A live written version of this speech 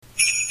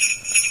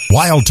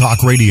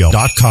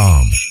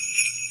WildTalkRadio.com.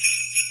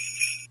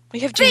 We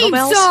have jingle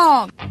bells.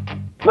 Song.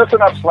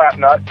 Listen up,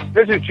 Slapnuts.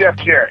 This is Jeff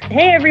Jarrett.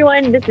 Hey,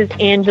 everyone. This is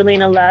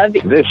Angelina Love.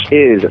 This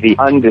is the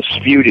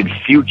undisputed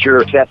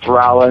future Seth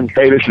Rollins.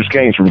 Hey, this is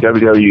Kane from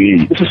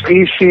WWE. This is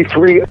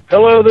EC3.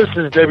 Hello, this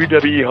is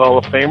WWE Hall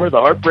of Famer, the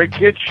Heartbreak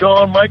Kid,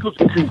 Shawn Michaels.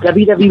 This is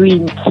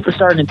WWE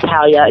Superstar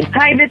Natalia.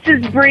 Hi, this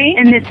is Bree,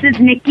 and this is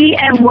Nikki,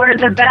 and we're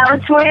the Bella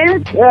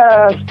Twins.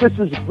 Yes, this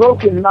is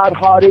Broken, not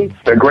Haughty.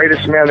 The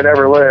greatest man that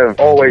ever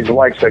lived always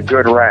likes a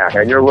good rack,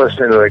 and you're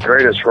listening to the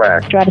greatest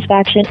rack.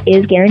 Satisfaction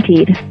is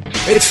guaranteed.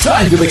 It's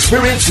time to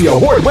experience the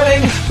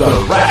award-winning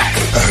The Rack.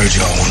 I heard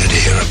y'all wanted to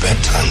hear a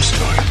bedtime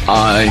story.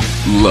 I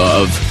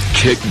love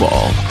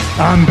kickball.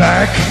 I'm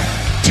back,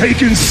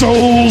 taking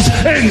souls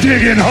and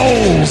digging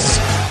holes.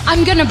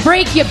 I'm gonna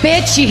break you,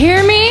 bitch. You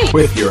hear me?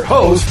 With your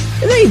host,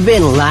 they've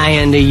been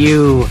lying to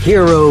you.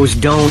 Heroes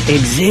don't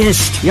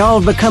exist. Y'all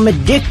become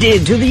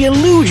addicted to the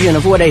illusion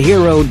of what a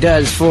hero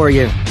does for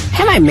you.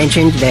 Have I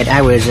mentioned that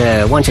I was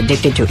once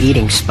addicted to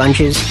eating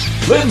sponges?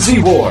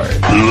 Lindsey Ward.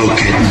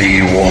 Look at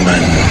me,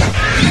 woman.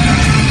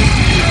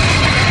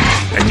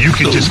 And you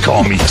can just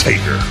call me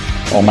Taker.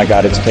 Oh my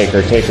God, it's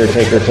Taker, Taker,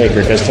 Taker,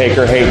 Taker. Does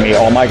Taker hate me?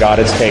 Oh my God,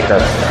 it's Taker.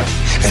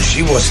 And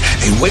she was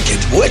a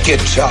wicked,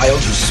 wicked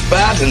child who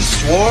spat and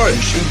swore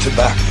and chewed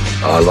tobacco.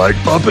 I like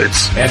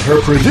puppets. And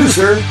her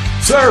producer,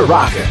 Sir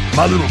Rockin.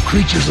 My little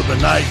creatures of the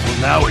night will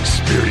now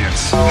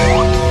experience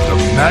the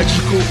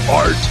magical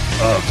art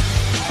of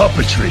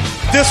puppetry.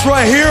 This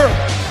right here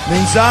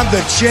means I'm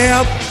the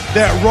champ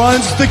that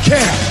runs the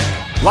camp.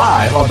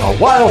 Live on the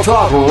Wild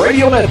Talk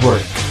Radio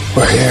Network.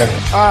 We're here.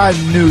 I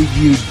knew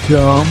you'd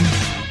come.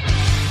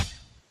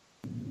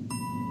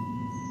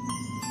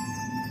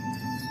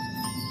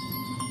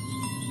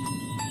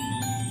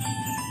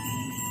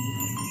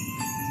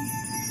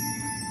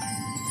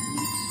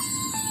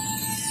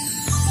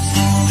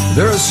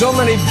 There are so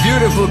many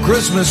beautiful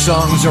Christmas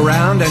songs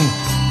around and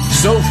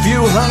so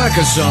few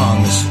Hanukkah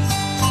songs.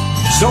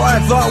 So I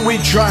thought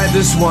we'd try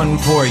this one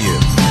for you.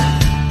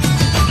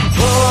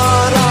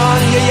 Put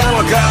on your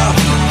yarmulke.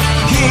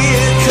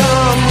 Here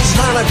comes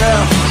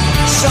Hanukkah.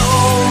 So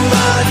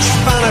much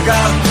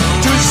Hanukkah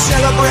to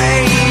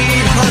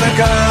celebrate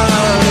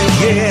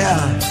Hanukkah. Yeah.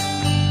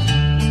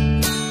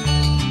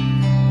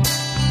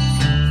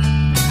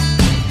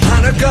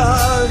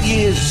 Hanukkah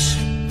is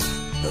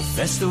the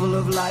festival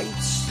of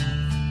lights.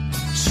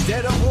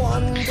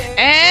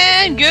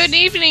 And good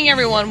evening,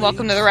 everyone.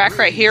 Welcome to The Rack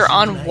right here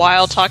on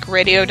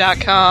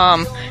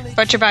WildTalkRadio.com.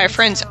 Brought to you by our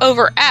friends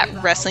over at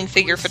Wrestling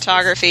Figure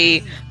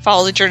Photography.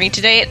 Follow the journey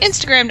today at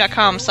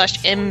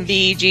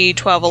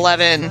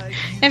Instagram.com/MVG1211.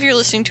 And if you're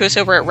listening to us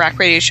over at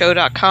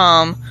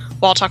RackRadioshow.com,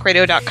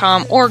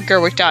 WildTalkRadio.com, or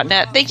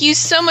Gerwick.net, thank you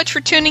so much for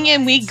tuning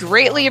in. We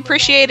greatly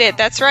appreciate it.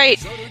 That's right.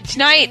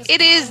 Tonight,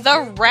 it is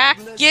The Rack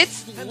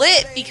Gets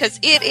Lit because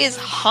it is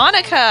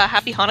Hanukkah.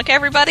 Happy Hanukkah,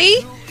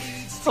 everybody.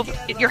 Hope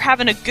you're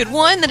having a good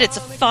one, that it's a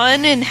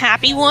fun and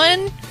happy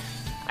one.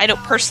 I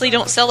personally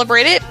don't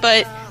celebrate it,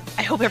 but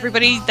I hope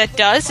everybody that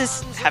does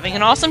is having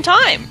an awesome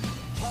time.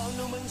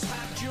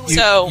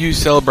 You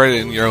celebrate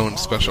it in your own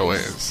special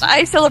ways.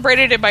 I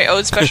celebrated it in my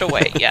own special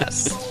way,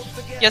 yes.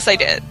 Yes, I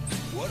did.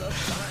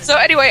 So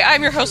anyway,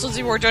 I'm your host,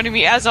 Lindsey Ward. Joining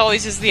me, as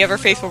always, is the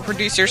ever-faithful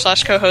producer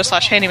 / co-host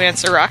 / handyman,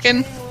 Sir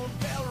Rockin.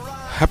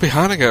 Happy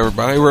Hanukkah,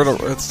 everybody.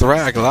 It's The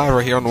Rack, live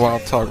right here on the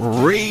Wild Talk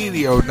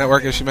Radio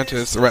Network. As she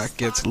mentioned, it's The Rack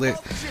Gets Lit.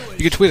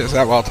 You can tweet us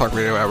at Wild Talk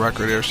Radio, at Rack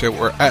Radio Show,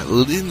 or at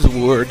Lindsey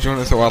Ward. Join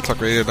us at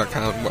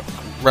WildTalkRadio.com,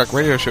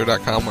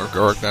 RackRadioshow.com, or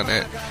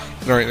Gerwick.net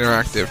in our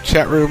interactive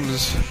chat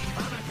rooms.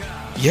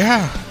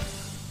 Yeah,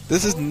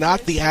 this is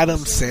not the Adam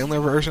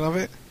Sandler version of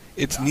it.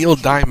 It's Neil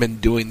Diamond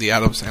doing the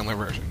Adam Sandler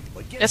version.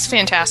 It's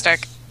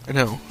fantastic. I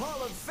know.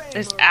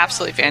 It's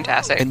absolutely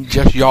fantastic. And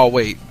just y'all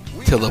wait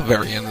till the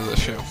very end of the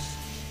show.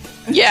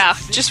 Yeah,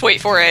 just wait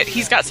for it.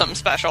 He's got something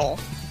special.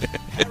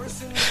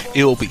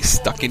 It will be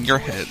stuck in your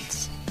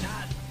heads.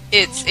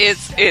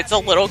 It's a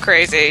little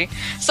crazy.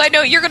 So I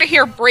know you're going to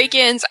hear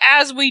break-ins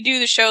as we do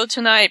the show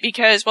tonight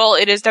because, well,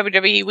 it is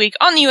WWE Week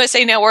on the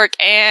USA Network,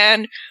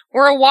 and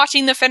we're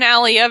watching the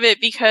finale of it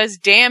because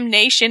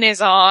Damnation is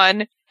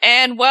on.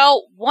 And,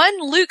 well, one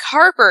Luke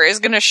Harper is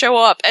going to show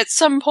up at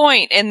some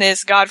point in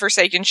this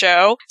godforsaken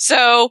show.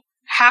 So,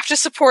 have to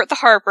support the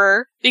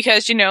Harper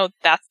because,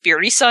 that's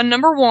Beardy's son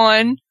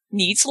 #1.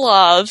 Needs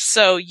love,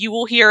 so you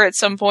will hear at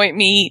some point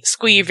me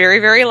squee very,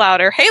 very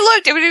louder, "Hey,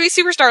 look, WWE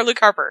Superstar Luke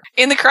Harper,"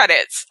 in the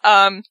credits.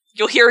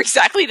 You'll hear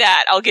exactly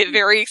that. I'll get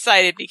very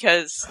excited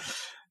because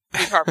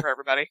Luke Harper,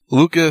 everybody.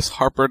 Lucas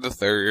Harper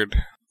III.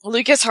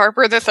 Lucas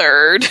Harper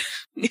III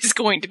is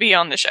going to be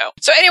on the show.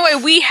 So anyway,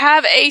 we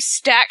have a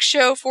stacked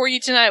show for you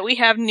tonight. We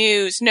have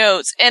news,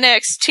 notes,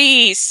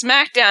 NXT,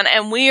 SmackDown,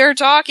 and we are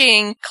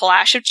talking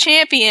Clash of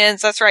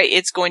Champions. That's right.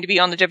 It's going to be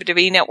on the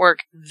WWE Network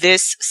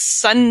this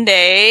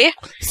Sunday.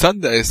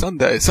 Sunday.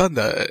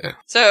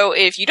 So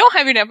if you don't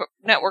have your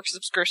network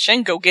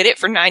subscription, go get it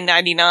for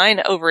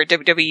 $9.99 over at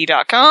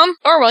WWE.com.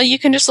 Or, well, you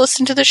can just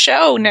listen to the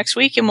show next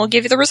week and we'll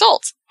give you the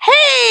results.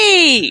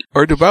 Hey!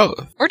 Or do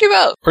both. Or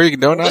you can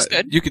donate. That's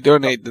good. You can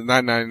donate the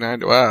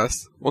 $9.99 to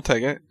us. We'll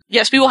take it.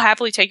 Yes, we will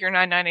happily take your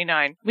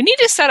 $9.99. We need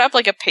to set up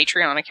like a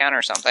Patreon account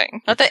or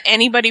something. Not that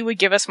anybody would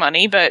give us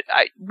money, but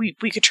we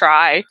could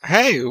try.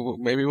 Hey,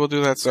 maybe we'll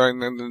do that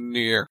starting in the new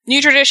year.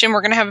 New tradition,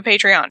 we're going to have a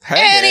Patreon.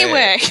 Hey.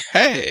 Anyway.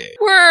 Hey.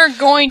 We're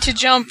going to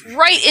jump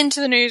right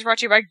into the news brought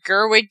to you by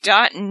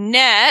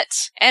Gerwig.net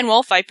and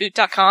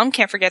FightBoot.com.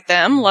 Can't forget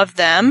them. Love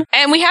them.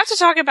 And we have to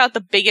talk about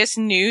the biggest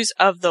news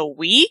of the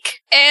week.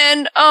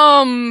 And,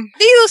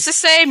 needless to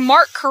say,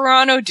 Mark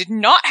Carrano did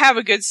not have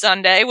a good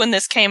Sunday when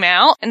this came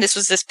out. And this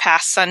was this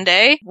past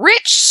Sunday.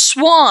 Rich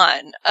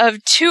Swann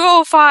of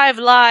 205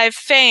 Live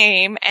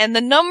fame and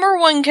the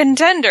 #1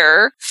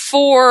 contender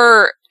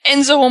for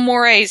Enzo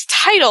Amore's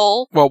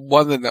title.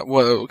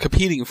 Well,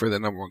 competing for the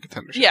 #1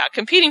 contendership. Yeah,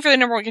 competing for the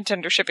 #1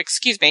 contendership,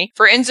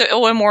 for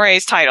Enzo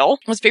Amore's title.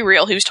 Let's be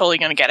real, he was totally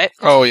going to get it.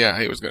 Oh, yeah,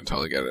 he was going to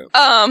totally get it.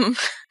 Got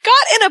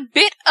in a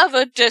bit of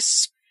a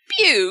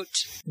dispute.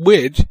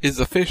 Which is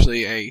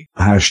officially a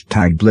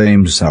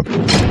 #BlameSub.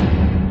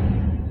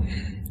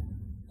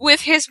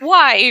 With his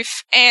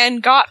wife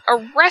and got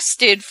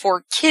arrested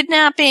for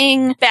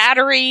kidnapping,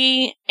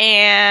 battery,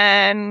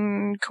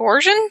 and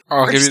coercion?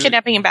 Or just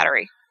kidnapping and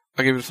battery?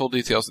 I'll give you the full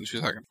details in 2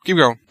 seconds. Keep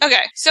going.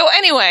 Okay, so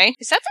anyway,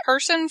 is that the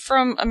person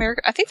from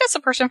America? I think that's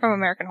the person from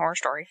American Horror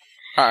Story.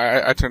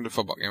 I turned the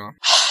football game on.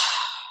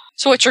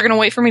 So what, you're going to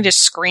wait for me to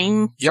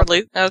scream for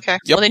Luke? Okay.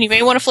 Yep. Well, then you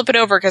may want to flip it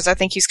over because I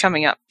think he's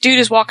coming up. Dude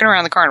is walking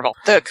around the carnival.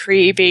 The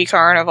creepy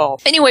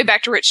carnival. Anyway,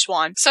 back to Rich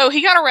Swann. So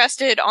he got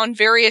arrested on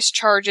various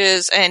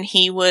charges and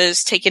he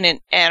was taken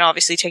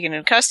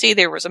into custody.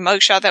 There was a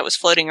mugshot that was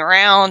floating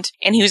around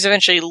and he was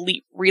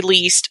eventually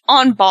released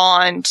on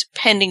bond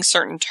pending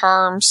certain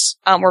terms,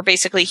 where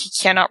basically he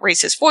cannot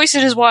raise his voice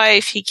at his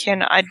wife.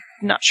 I'm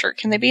not sure.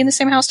 Can they be in the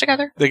same house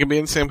together? They can be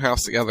in the same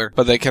house together,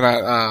 but they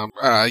cannot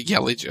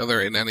yell at each other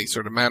in any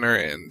sort of manner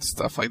and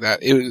stuff like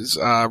that. It was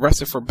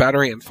arrested for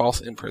battery and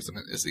false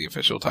imprisonment is the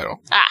official title.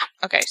 Ah,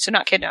 okay. So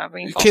not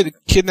kidnapping.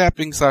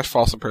 Kidnapping /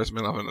 false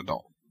imprisonment of an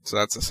adult. So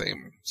that's the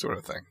same sort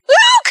of thing.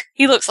 Luke!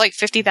 He looks like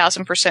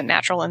 50,000%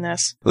 natural in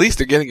this. At least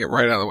they're getting it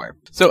right out of the way.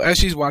 So as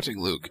she's watching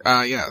Luke,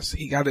 yes,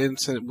 he got an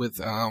incident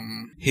with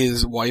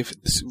his wife,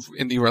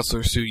 indie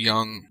wrestler Su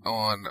Yung,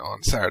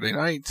 on Saturday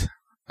night.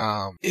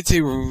 It's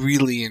a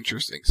really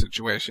interesting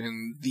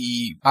situation.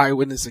 The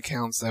eyewitness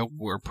accounts that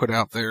were put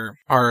out there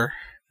are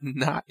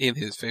not in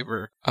his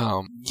favor.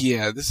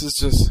 This is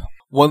just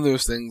one of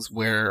those things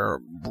where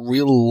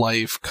real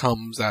life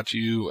comes at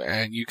you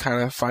and you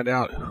kind of find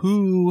out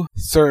who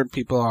certain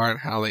people are and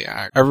how they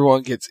act.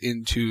 Everyone gets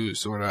into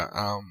sort of,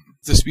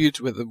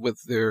 disputes with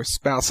their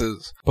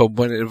spouses, but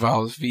when it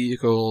involves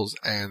vehicles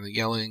and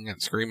yelling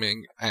and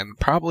screaming and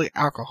probably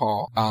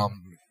alcohol,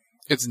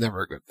 it's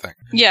never a good thing.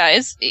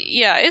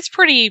 It's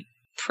pretty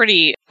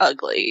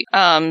ugly.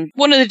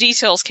 One of the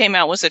details came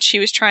out was that she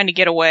was trying to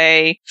get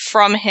away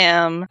from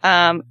him,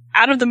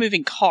 out of the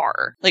moving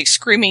car, like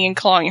screaming and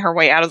clawing her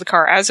way out of the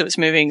car as it was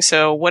moving.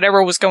 So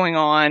whatever was going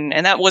on,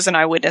 and that was an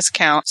eyewitness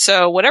account.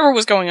 So whatever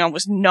was going on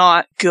was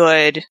not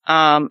good.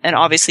 And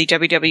obviously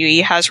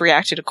WWE has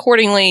reacted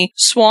accordingly.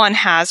 Swann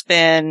has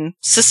been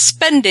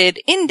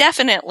suspended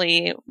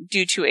indefinitely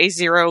due to a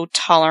zero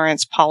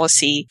tolerance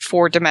policy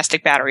for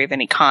domestic battery of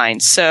any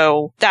kind.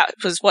 So that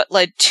was what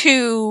led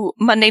to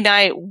Monday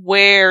night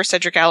where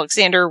Cedric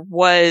Alexander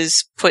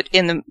was put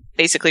in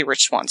basically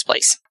Rich Swann's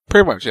place.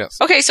 Pretty much, yes.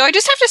 Okay, so I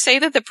just have to say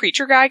that the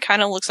preacher guy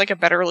kind of looks like a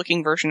better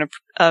looking version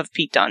of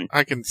Pete Dunne.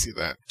 I can see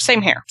that.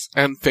 Same hair.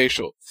 And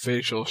facial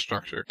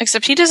structure.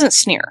 Except he doesn't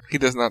sneer. He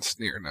does not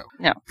sneer, no.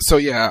 No. So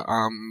yeah,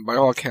 by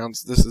all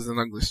accounts, this is an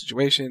ugly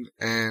situation,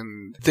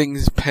 and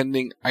things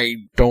pending, I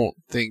don't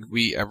think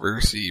we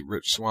ever see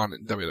Rich Swann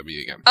in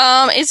WWE again.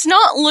 It's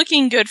not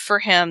looking good for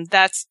him.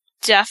 That's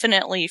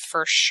definitely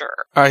for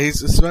sure. He's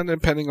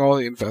suspended pending all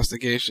the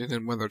investigation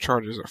and whether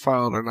charges are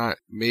filed or not.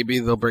 Maybe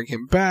they'll bring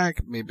him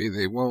back, maybe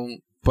they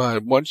won't.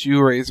 But once you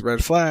raise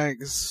red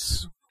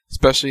flags,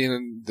 especially in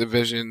a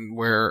division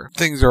where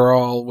things are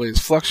always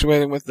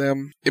fluctuating with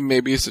them, it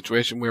may be a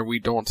situation where we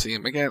don't see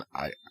him again.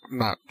 I'm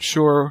not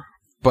sure,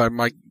 but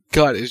my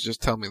gut is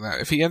just telling me that.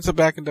 If he ends up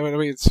back in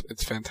WWE,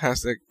 it's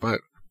fantastic,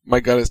 but my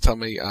gut is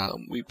telling me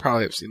we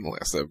probably have seen the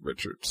last of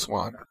Richard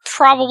Swann.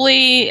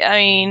 Probably. I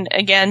mean,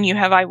 again, you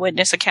have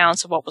eyewitness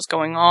accounts of what was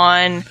going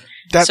on.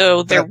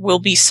 So there will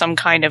be some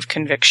kind of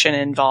conviction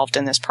involved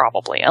in this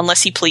probably,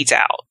 unless he pleads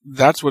out.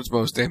 That's what's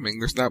most damning.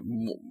 There's not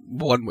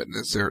one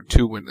witness, there are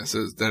two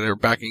witnesses that are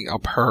backing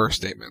up her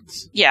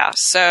statements. Yeah,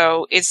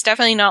 so it's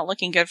definitely not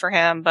looking good for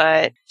him,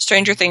 but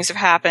stranger things have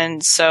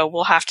happened, so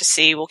we'll have to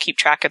see. We'll keep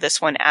track of this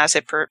one as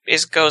it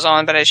goes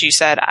on, but as you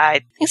said, I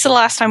think it's the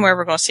last time we're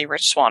ever going to see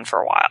Rich Swann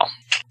for a while,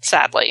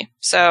 sadly.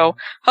 So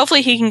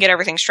hopefully he can get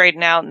everything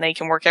straightened out and they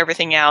can work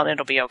everything out and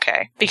it'll be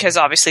okay. Because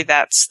obviously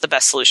that's the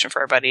best solution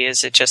for everybody,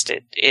 is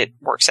it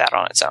works out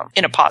on its own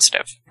in a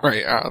positive.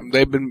 Right.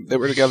 They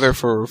were together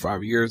for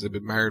 5 years. They've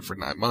been married for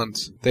 9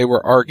 months. They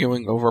were arguing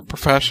over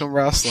professional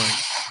wrestling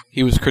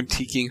He was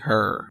critiquing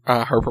her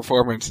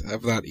performance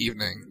of that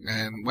evening,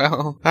 and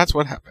well, that's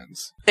what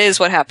happens. It is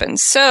what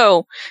happens.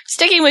 So,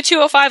 sticking with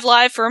 205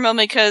 Live for a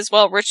moment because,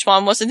 well, Rich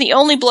Swann wasn't the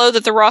only blow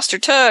that the roster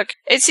took.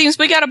 It seems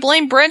we gotta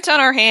blame Brent on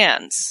our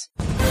hands.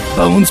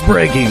 Bones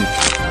breaking,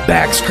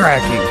 backs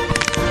cracking,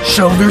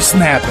 shoulders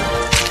snapping.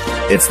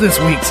 It's this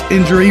week's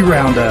injury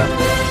roundup.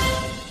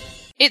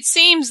 It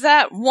seems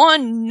that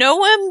one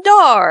Noam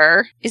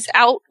Dar is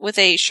out with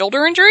a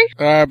shoulder injury?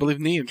 I believe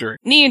knee injury.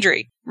 Knee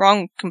injury.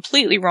 Wrong,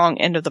 completely wrong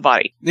end of the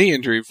body. Knee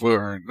injury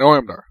for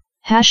Noam Dar.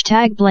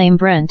 Hashtag blame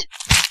Brent.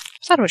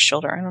 I thought it was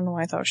shoulder. I don't know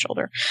why I thought it was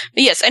shoulder.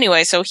 But yes,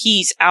 anyway, so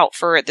he's out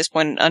for, at this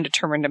point, an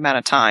undetermined amount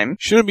of time.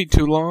 Shouldn't be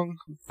too long,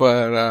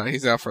 but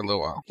he's out for a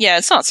little while. Yeah,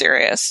 it's not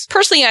serious.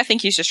 Personally, I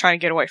think he's just trying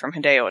to get away from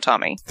Hideo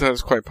Itami. That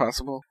is quite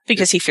possible.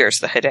 Because he fears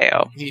the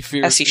Hideo.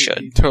 As he should.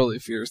 He totally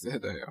fears the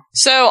Hideo.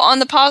 So, on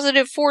the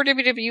positive for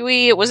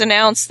WWE, it was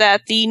announced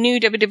that the new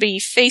WWE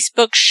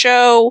Facebook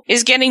show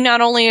is getting not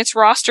only its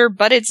roster,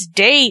 but its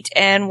date.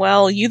 And,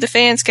 well, you, the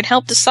fans, can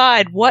help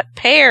decide what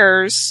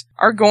pairs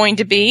are going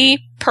to be.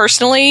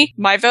 Personally,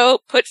 my vote,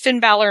 put Finn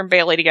Balor and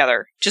Bayley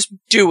together. Just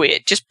do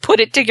it. Just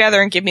put it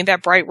together and give me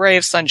that bright ray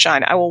of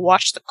sunshine. I will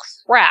watch the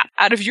crap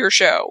out of your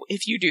show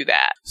if you do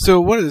that. So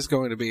what is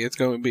going to be? It's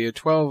going to be a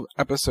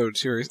 12-episode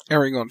series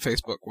airing on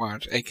Facebook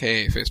Watch,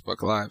 aka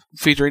Facebook Live,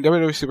 featuring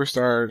WWE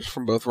superstars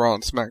from both Raw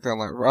and SmackDown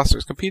Live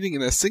rosters competing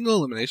in a single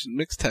elimination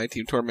mixed tag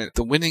team tournament.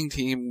 The winning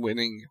team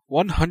winning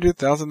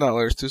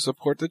 $100,000 to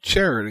support the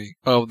charity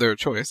of their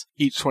choice.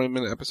 Each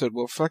 20-minute episode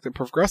will reflect a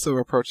progressive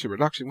approach to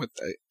production with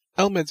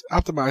elements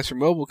optimized for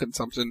mobile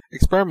consumption,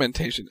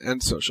 experimentation,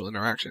 and social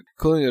interaction,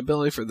 including the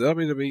ability for the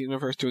WWE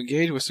Universe to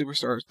engage with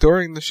superstars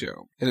during the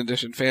show. In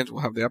addition, fans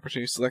will have the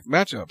opportunity to select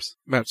matchups,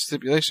 match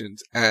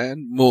stipulations,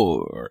 and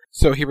more.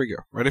 So here we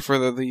go. Ready for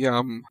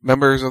the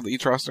members of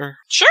each roster?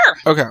 Sure!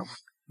 Okay.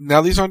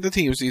 Now, these aren't the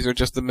teams, these are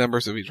just the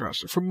members of each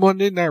roster. For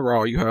Monday Night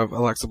Raw, you have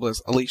Alexa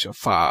Bliss, Alicia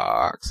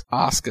Fox,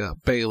 Asuka,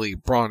 Bayley,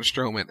 Braun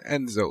Strowman,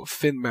 Enzo,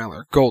 Finn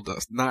Balor,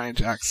 Goldust, Nia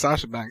Jax,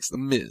 Sasha Banks, The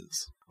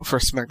Miz. For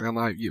SmackDown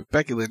Live, you have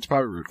Becky Lynch,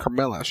 Bobby Roode,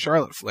 Carmella,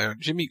 Charlotte Flair,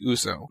 Jimmy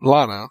Uso,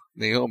 Lana,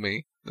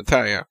 Naomi,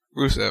 Natalya,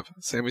 Rusev,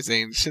 Sami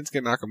Zayn,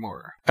 Shinsuke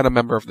Nakamura, and a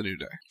member of the New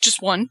Day.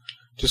 Just one?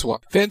 Just one.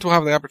 Fans will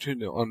have the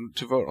opportunity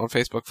to vote on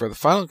Facebook for the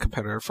final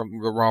competitor from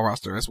the Raw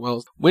roster, as well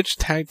as which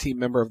tag team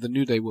member of the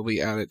New Day will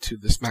be added to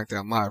the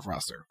SmackDown Live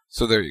roster.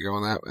 So there you go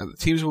on that. And the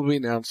teams will be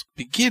announced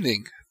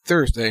beginning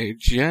Thursday,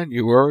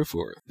 January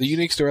 4th. The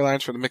unique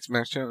storylines for the Mixed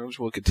Match Challenge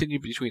will continue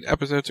between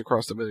episodes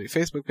across the WWE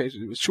Facebook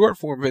pages with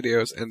short-form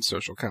videos and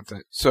social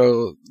content.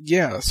 So,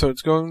 yeah, so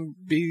it's going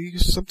to be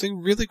something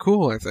really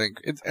cool, I think.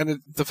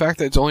 The fact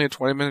that it's only a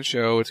 20-minute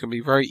show, it's going to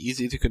be very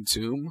easy to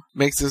consume,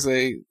 makes this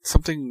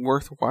something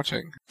worth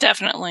watching.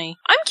 Definitely.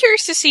 I'm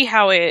curious to see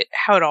how it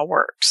all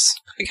works.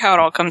 Like how it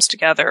all comes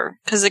together.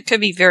 Because it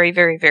could be very,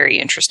 very, very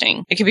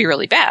interesting. It could be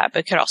really bad, but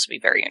it could also be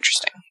very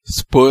interesting.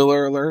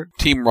 Spoiler alert,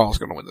 Team Raw is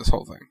going to win this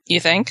whole thing. You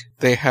think?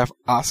 They have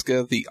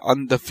Asuka, the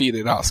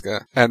undefeated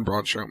Asuka, and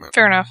Braun Strowman.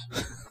 Fair enough.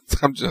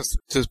 I'm just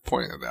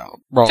pointing it out.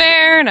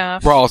 Fair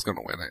enough. Raw's going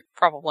to win it.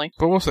 Probably.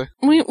 But we'll see.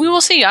 We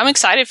will see. I'm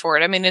excited for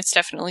it. I mean, it's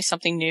definitely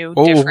something new,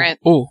 different.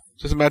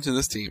 Just imagine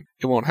this team.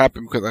 It won't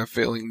happen because I'm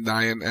feeling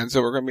Nia and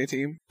Enzo are going to be a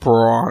team.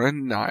 Braun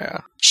and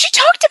Nia. She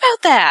talked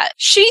about that.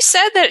 She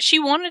said that she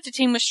wanted to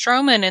team with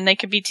Strowman and they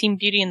could be Team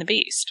Beauty and the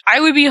Beast. I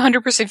would be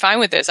 100% fine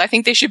with this. I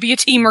think they should be a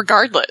team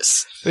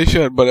regardless. They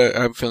should, but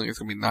I'm feeling it's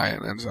going to be Nia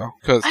and Enzo.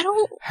 Because I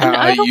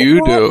don't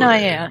you doing?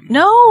 Nia.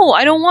 No,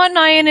 I don't want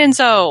Nia and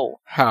Enzo.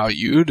 How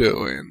you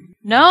doing?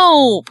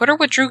 No, put her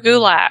with Drew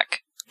Gulak.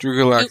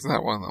 Drew Gulak's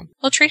not one of them.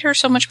 We'll treat her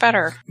so much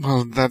better.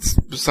 Well, that's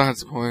besides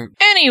the point.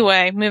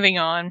 Anyway, moving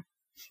on.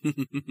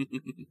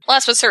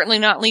 Last but certainly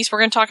not least, we're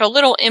going to talk a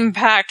little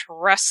Impact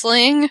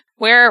Wrestling,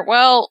 where,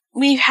 well,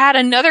 we've had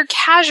another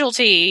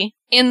casualty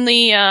in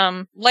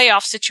the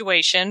layoff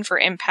situation for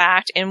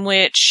Impact, in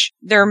which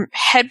their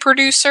head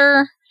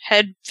producer,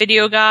 head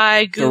video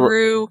guy,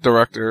 guru,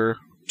 director,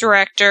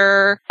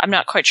 I'm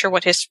not quite sure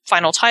what his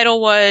final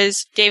title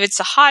was, David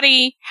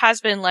Sahadi,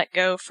 has been let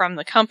go from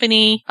the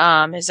company.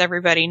 As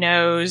everybody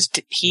knows,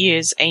 he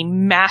is a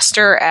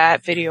master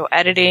at video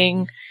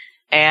editing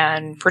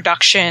and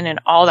production and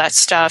all that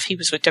stuff. He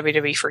was with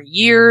WWE for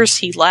years.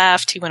 He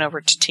left. He went over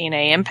to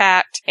TNA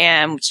Impact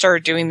and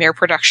started doing their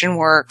production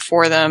work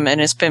for them and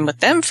has been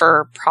with them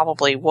for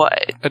probably,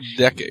 what? A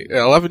decade.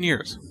 11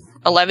 years.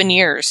 11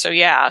 years. So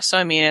yeah. So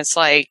I mean, it's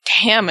like,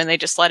 damn, and they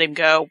just let him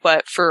go.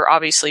 But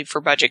obviously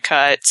for budget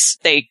cuts,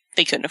 they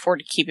couldn't afford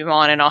to keep him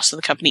on. And also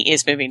the company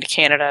is moving to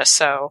Canada.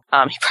 So,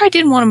 he probably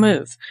didn't want to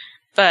move.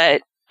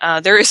 But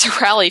there is a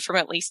rally from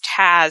at least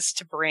Taz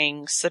to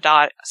bring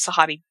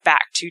Sahadi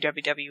back to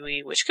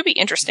WWE, which could be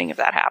interesting if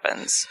that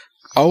happens.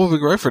 Oh, it would be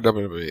great for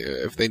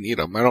WWE if they need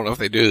him. I don't know if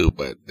they do,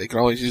 but they can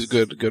always use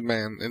a good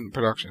man in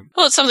production.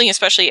 Well, it's something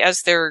especially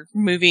as they're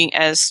moving,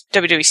 as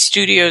WWE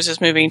Studios is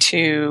moving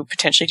to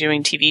potentially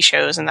doing TV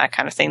shows and that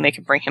kind of thing. They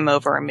could bring him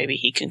over and maybe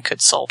he can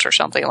consult or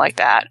something like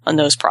that on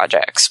those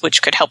projects,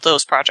 which could help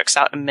those projects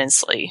out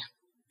immensely.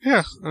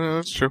 Yeah,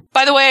 that's true.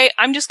 By the way,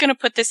 I'm just going to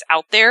put this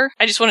out there.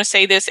 I just want to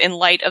say this in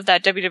light of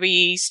that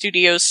WWE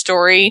Studios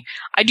story.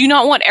 I do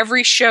not want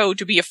every show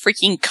to be a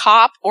freaking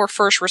cop or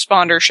first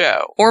responder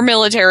show or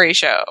military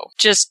show.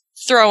 Just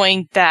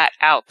throwing that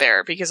out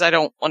there because I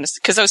don't want to,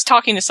 because I was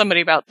talking to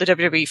somebody about the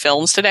WWE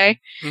films today.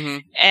 Mm-hmm.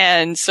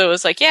 And so it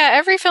was like, yeah,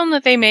 every film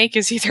that they make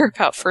is either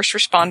about first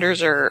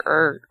responders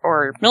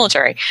or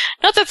military.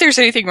 Not that there's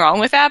anything wrong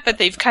with that, but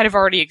they've kind of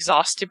already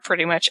exhausted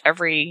pretty much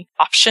every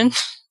option.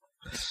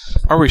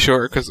 Are we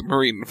sure? Because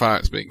Marine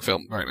 5 is being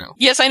filmed right now.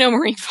 Yes, I know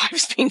Marine 5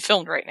 is being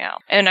filmed right now.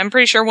 And I'm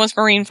pretty sure once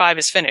Marine 5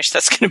 is finished,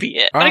 that's going to be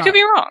it. But I could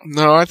be wrong.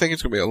 No, I think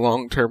it's going to be a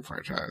long-term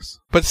franchise.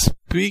 But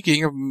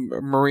speaking of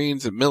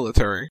Marines and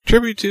military,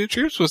 Tribute to the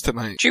Troops was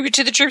tonight. Tribute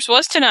to the Troops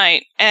was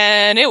tonight.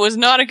 And it was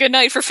not a good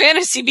night for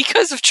fantasy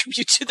because of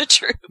Tribute to the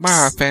Troops.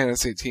 My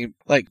fantasy team,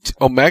 like,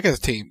 Omega's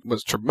team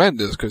was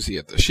tremendous because he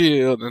had the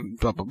shield and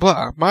blah, blah,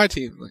 blah. My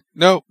team, like,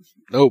 nope,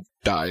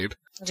 died.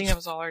 I think that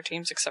was all our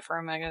teams except for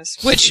Omega's.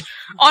 Which,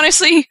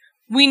 honestly,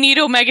 we need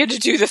Omega to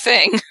do the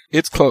thing.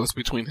 It's close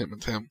between him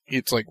and Tim.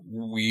 It's like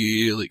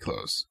really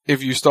close.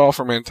 If you stall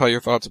for me and tell your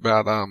thoughts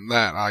about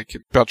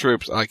about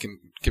Troops, I can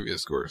give you the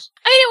scores.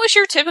 I mean, it was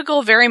your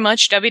typical, very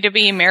much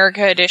WWE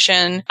America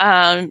edition.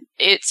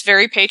 It's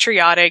very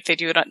patriotic. They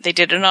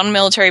did it on a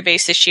military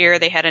base this year.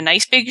 They had a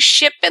nice big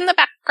ship in the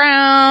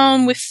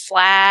background with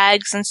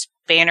flags and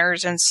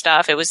banners and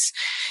stuff. It was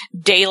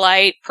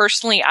daylight.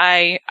 Personally,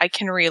 I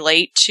can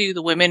relate to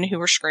the women who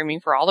were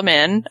screaming for all the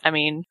men. I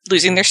mean,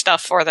 losing their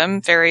stuff for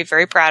them. Very,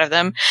 very proud of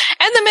them.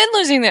 And the men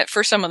losing it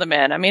for some of the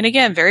men. I mean,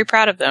 again, very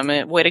proud of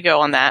them. Way to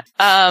go on that.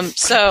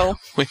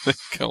 Way to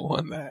go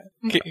on that.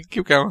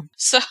 Keep going.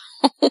 So,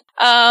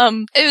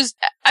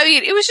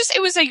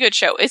 it was a good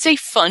show. It's a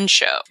fun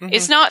show. Mm-hmm.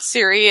 It's not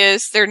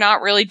serious. They're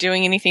not really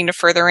doing anything to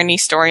further any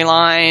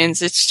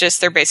storylines. It's just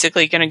they're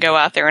basically going to go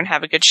out there and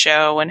have a good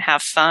show and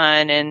have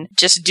fun and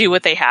just do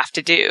what they have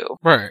to do.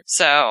 Right.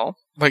 So,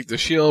 like the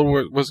Shield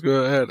was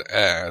good,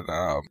 and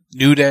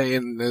New Day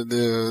and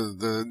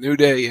the New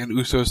Day and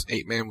Usos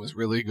 8-man was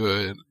really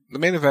good. The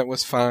main event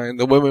was fine.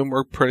 The women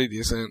were pretty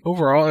decent.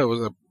 Overall, it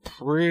was a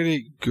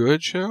pretty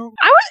good show.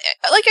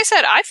 Like I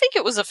said, I think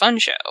it was a fun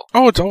show.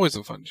 Oh, it's always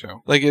a fun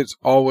show. Like, it's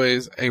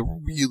always a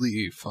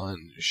really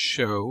fun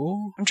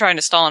show. I'm trying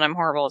to stall and I'm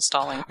horrible at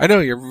stalling. I know,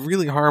 you're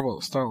really horrible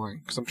at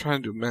stalling, because I'm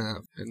trying to do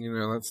math,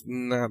 and that's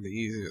not the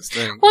easiest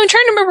thing. Well, I'm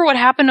trying to remember what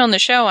happened on the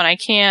show, and I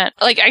can't,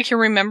 I can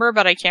remember,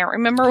 but I can't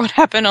remember what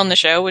happened on the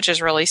show, which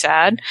is really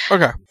sad.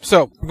 Okay,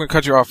 so, I'm going to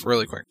cut you off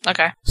really quick.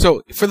 Okay.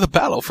 So, for the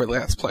battle for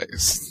last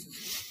place.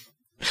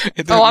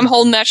 I'm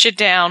holding that shit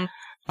down.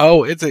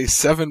 Oh, it's a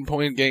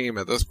 7-point game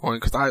at this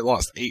point, because I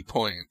lost 8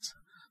 points.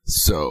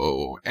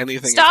 So,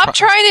 anything... Stop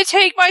trying to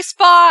take my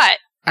spot!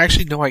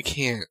 Actually, no, I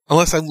can't.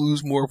 Unless I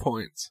lose more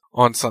points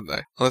on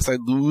Sunday.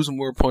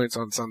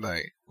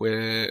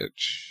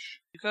 Which...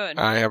 You could.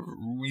 I have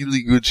a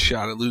really good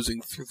shot at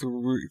losing 6, at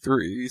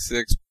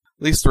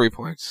least 3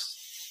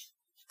 points.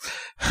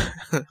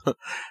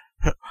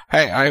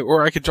 Hey,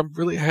 or I could jump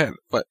really ahead,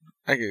 but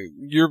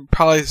you're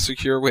probably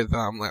secure with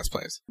last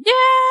place. Yay!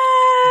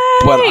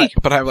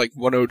 But I have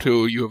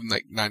 102, you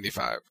have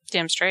 95.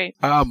 Damn straight.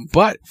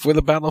 But for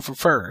the battle for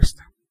first,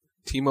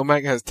 Team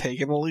Omega has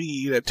taken the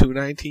lead at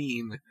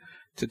 219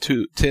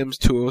 to Tim's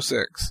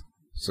 206.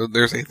 So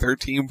there's a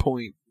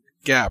 13-point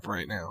gap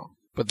right now.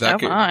 But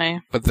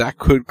that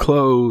could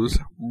close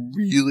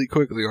really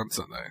quickly on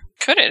Sunday.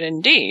 Could it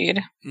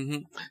indeed? Mm-hmm.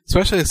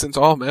 Especially since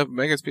all of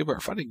Omega's people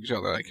are fighting each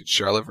other, like it's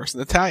Charlotte versus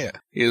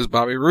Natalya. Here's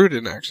Bobby Roode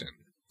in action.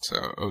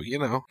 So,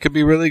 could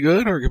be really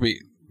good, or it could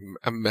be...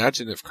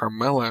 Imagine if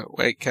Carmella...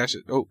 Wait, catch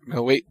it. Oh,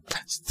 no, wait.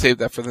 Save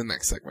that for the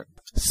next segment.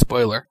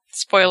 Spoiler.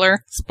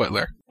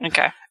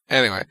 Okay.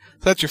 Anyway,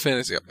 so that's your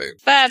fantasy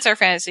update. That's our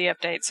fantasy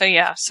update. So,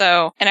 yeah.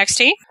 So,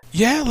 NXT?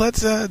 Yeah,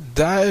 let's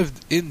dive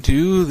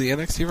into the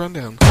NXT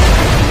rundown.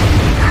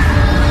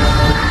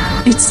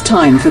 It's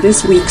time for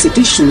this week's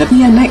edition of the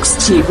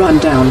NXT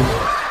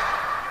rundown.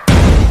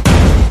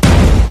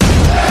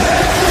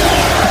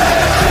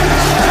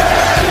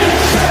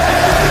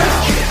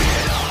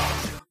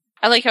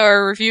 I like how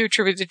our review of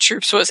Tribute to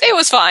Troops was. It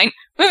was fine.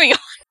 Moving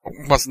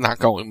on. Was not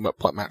going match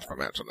by match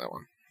on that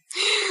one.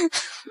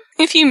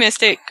 If you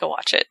missed it, go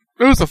watch it.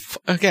 It was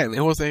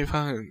it was a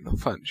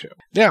fun show.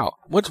 Now,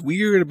 what's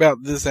weird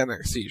about this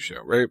NXT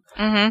show, right?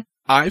 Mm-hmm.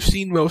 I've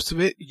seen most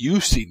of it.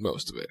 You've seen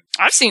most of it.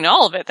 I've seen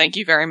all of it. Thank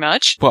you very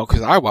much. Well,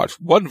 because I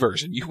watched one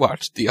version, you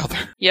watched the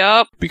other.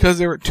 Yep. Because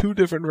there were 2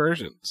 different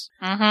versions.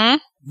 Mm-hmm.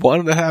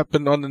 One that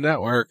happened on the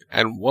network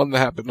and one that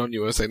happened on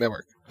USA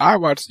Network. I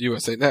watched the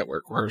USA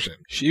Network version.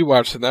 She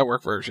watched the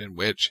network version,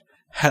 which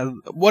had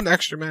one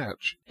extra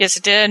match. Yes,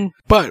 it did.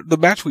 But the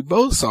match we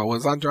both saw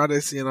was Andrade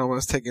Cien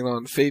Almas taking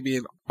on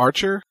Fabian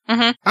Archer.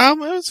 Mm-hmm. It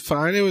was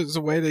fine. It was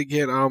a way to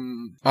get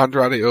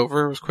Andrade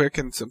over. It was quick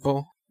and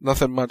simple.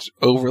 Nothing much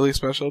overly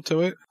special to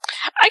it.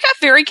 I got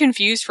very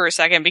confused for a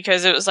second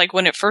because it was like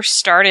when it first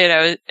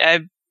started,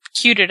 I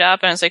queued it up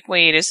and I was like,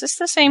 wait, is this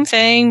the same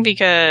thing?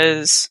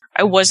 Because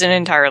I wasn't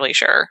entirely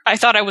sure. I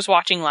thought I was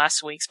watching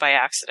last week's by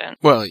accident.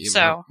 Well,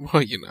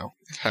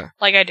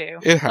 Like I do.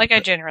 Like I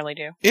generally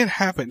do. It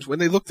happens. When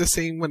they look the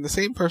same, when the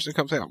same person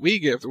comes out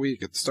week after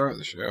week at the start of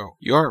the show,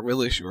 you aren't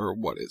really sure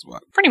what is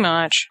what. Pretty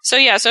much. So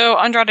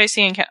Andrade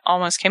Cien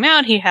almost came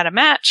out. He had a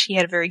match. He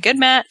had a very good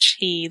match.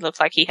 He looked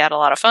like he had a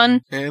lot of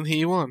fun. And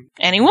he won.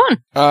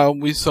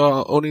 We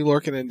saw Oney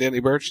Lorcan and Danny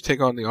Burch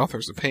take on the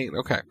Authors of Pain.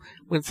 Okay. I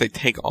wouldn't say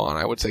take on.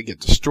 I would say get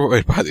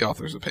destroyed by the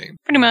Authors of Pain.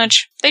 Pretty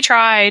much. They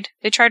tried.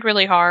 They tried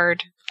really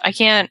hard. I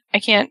can't,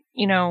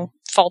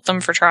 fault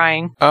them for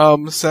trying.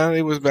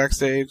 Saturday was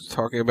backstage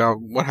talking about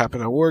what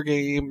happened at War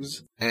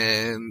Games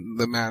and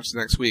the match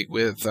next week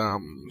with,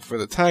 for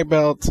the tag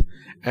belt.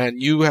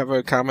 And you have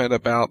a comment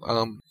about,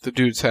 the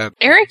dude's head.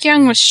 Eric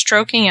Young was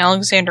stroking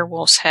Alexander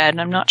Wolf's head, and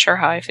I'm not sure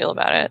how I feel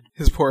about it.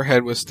 His poor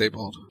head was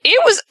stapled.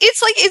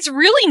 It's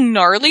really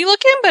gnarly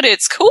looking, but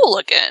it's cool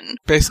looking.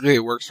 Basically,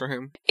 it works for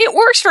him. It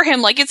works for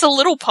him. Like, it's a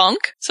little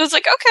punk. So it's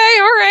like, okay,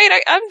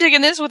 alright, I'm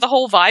digging this with the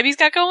whole vibe he's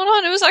got going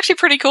on. It was actually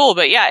pretty cool.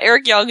 But yeah,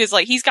 Eric Young is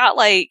like,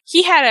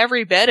 he had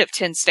every bit of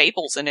 10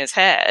 staples in his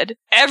head.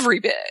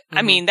 Every bit. Mm-hmm.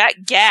 I mean,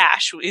 that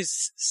gash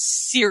is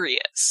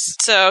serious.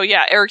 So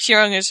yeah, Eric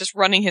Young is just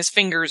running his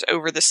fingers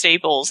over the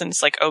staples, and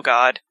it's like, oh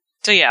god.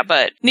 So yeah,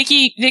 but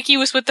Nikki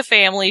was with the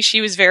family. She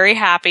was very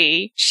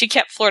happy. She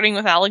kept flirting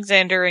with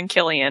Alexander and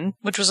Killian,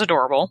 which was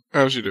adorable.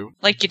 As you do.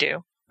 Like you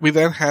do. We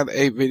then had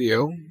a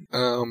video,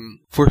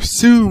 for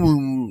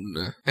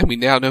Soon. And we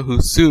now know who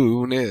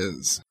Soon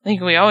is. I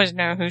think we always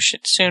know who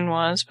Soon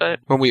was, but...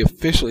 When we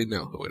officially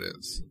know who it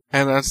is.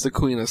 And that's the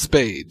Queen of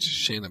Spades,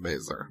 Shayna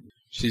Baszler.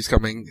 She's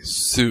coming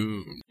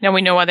soon. Now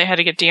we know why they had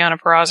to get Deonna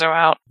Purrazzo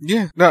out.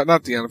 Yeah, not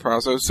Deonna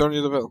Purrazzo,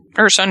 Sonya Deville.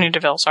 Or Sonya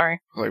Deville, sorry.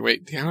 Like,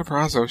 wait, Deonna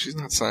Purrazzo, she's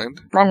not signed.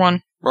 Wrong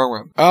one.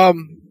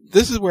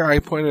 This is where I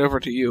pointed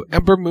over to you.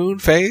 Ember Moon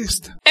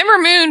faced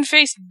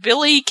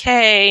Billie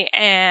Kay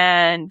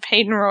and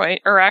Peyton Royce,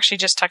 or actually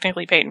just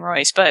technically Peyton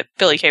Royce, but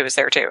Billie Kay was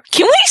there too.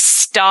 Can we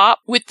stop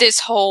with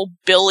this whole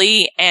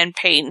Billie and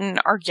Peyton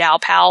are gal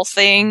pal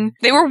thing?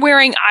 They were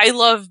wearing I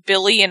Love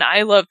Billie and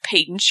I Love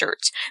Peyton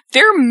shirts.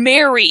 They're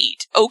married,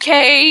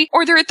 okay?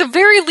 Or they're at the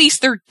very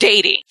least, they're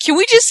dating. Can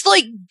we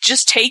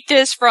just take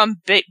this from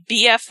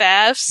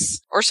BFFs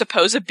or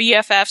supposed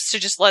BFFs to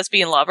just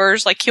lesbian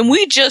lovers? Like, can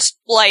we just,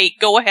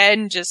 go ahead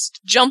and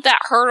just jump that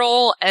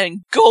hurdle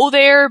and go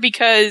there,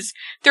 because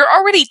they're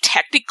already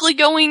technically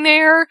going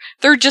there.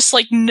 They're just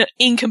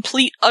in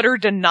complete utter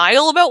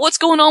denial about what's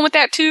going on with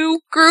that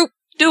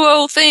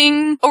duo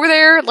thing over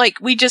there. Like,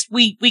 we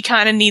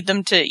kind of need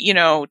them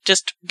to,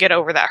 just get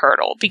over that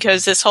hurdle,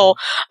 because this whole,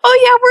 oh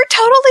yeah, we're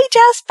totally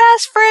just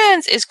best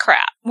friends is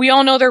crap. We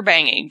all know they're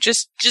banging.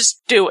 Just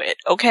do it,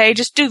 okay?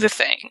 Just do the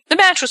thing. The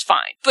match was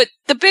fine. But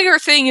the bigger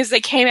thing is they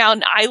came out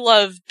in I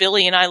Love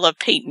Billie and I Love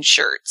Peyton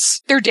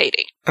shirts. They're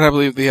dating. And I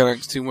believe the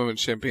NXT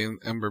Women's Champion,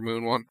 Ember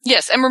Moon, won.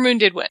 Yes, Ember Moon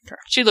did win.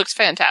 She looks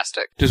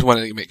fantastic. Just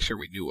wanted to make sure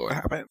we knew what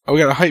happened. We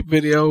got a hype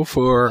video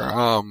for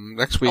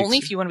next week. Only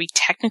if you want to be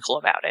technical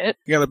about it.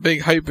 We got a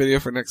big hype video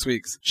for next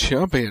week's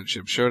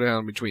Championship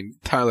Showdown between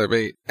Tyler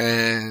Bate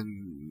and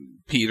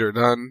Peter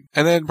Dunne.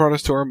 And then brought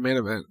us to our main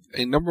event,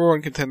 a number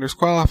one contenders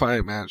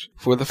qualifying match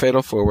for the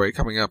Fatal 4-Way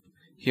coming up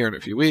here in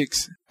a few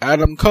weeks.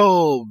 Adam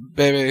Cole,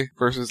 baby,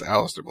 versus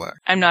Aleister Black.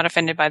 I'm not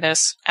offended by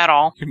this at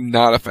all. You're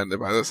not offended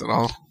by this at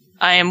all?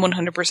 I am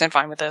 100%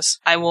 fine with this.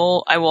 I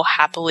will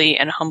happily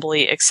and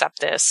humbly accept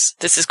this.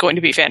 This is going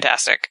to be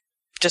fantastic.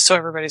 Just so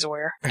everybody's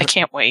aware. I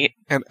can't wait.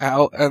 And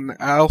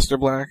Aleister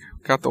Black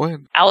got the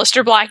win.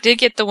 Aleister Black did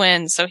get the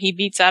win, so he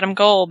beats Adam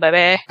Cole,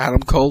 baby.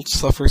 Adam Cole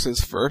suffers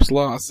his first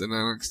loss in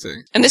NXT.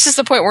 And this is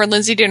the point where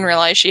Lindsay didn't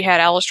realize she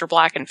had Aleister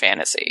Black in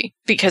fantasy,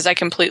 because I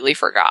completely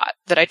forgot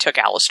that I took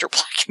Aleister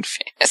Black in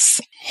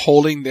fantasy.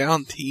 Holding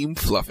down Team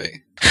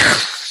Fluffy.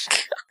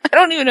 I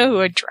don't even know who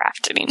I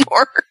draft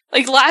anymore.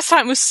 Last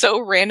time was so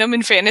random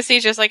in fantasy,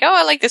 just oh,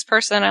 I like this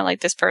person, I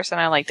like this person,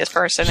 I like this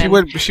person. She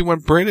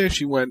went British,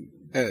 she went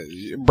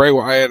Bray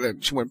Wyatt,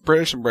 and she went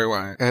British and Bray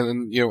Wyatt, and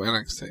then,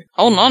 NXT.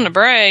 Holding on to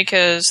Bray,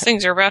 because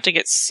things are about to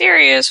get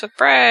serious with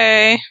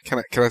Bray. Can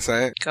I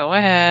say it? Go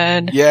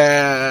ahead. Yes.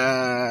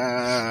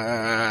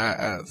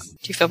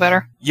 Do you feel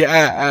better?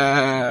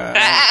 Yeah.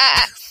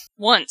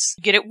 Once.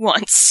 Get it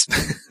once.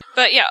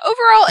 But yeah,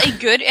 overall, a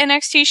good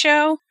NXT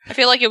show. I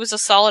feel like it was a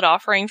solid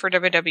offering for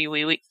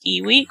WWE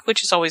Week,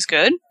 which is always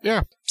good.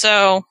 Yeah.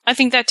 So, I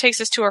think that takes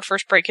us to our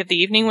first break of the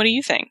evening. What do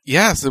you think?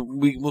 Yeah, so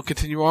we will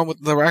continue on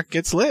with The Rack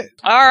Gets Lit.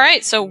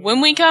 Alright, so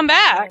when we come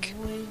back,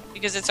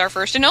 because it's our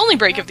first and only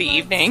break of the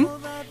evening,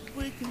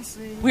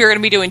 we are going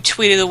to be doing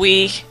Tweet of the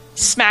Week,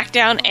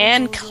 SmackDown,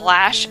 and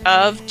Clash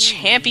of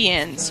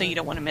Champions. So you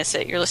don't want to miss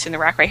it. You're listening to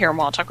The Rack right here on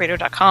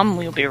WildTalkRadio.com, and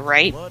we'll be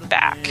right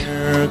back.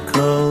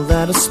 Miracle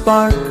that a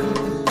spark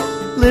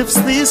lifts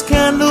these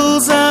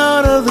candles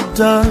out of the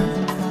dark.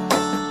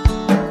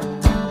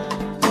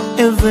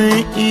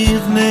 Every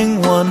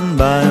evening, one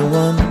by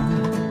one,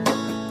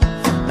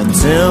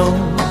 until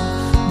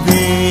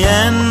the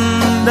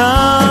end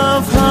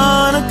of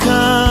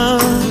Hanukkah,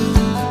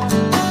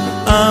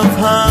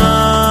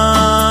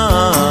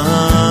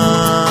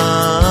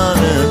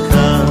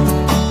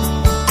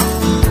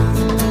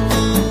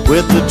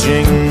 with the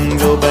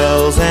jingle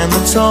bells dolls and the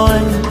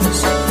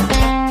toys.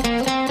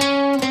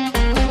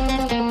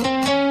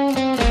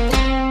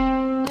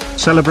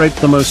 Celebrate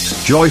the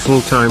most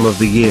joyful time of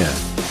the year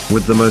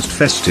with the most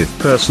festive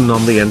person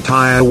on the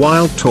entire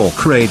Wild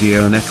Talk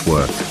Radio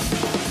network.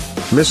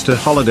 Mr.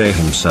 Holiday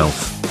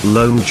himself,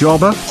 Lone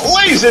Jobber.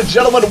 Ladies and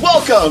gentlemen,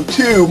 welcome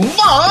to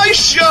my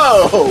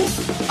show!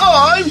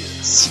 I'm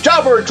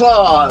Stubborn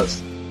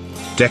Claus!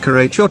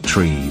 Decorate your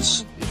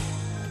trees.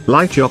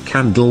 Light your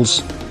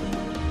candles.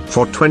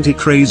 For 20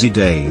 crazy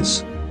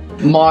days.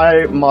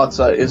 My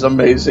matzah is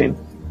amazing.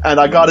 And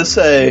I gotta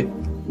say,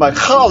 my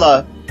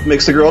challah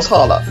makes the girls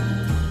holla.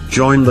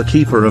 Join the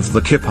keeper of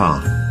the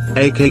kippah,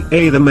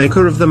 aka the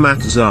maker of the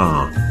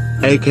matzah,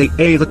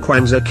 aka the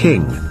Kwanzaa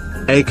King,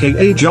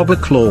 aka Jobber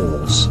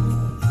Claus.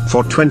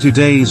 For 20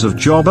 days of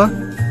Jobber,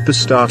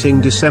 starting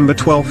December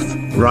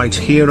 12th, right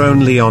here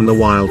only on the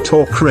Wild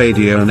Talk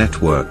Radio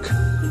Network.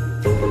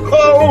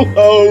 Ho,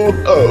 ho,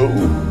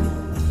 ho!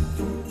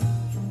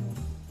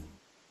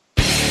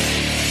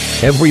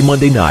 Every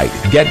Monday night,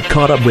 get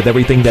caught up with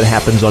everything that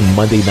happens on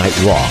Monday Night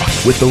Raw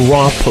with the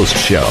Raw Post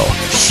Show.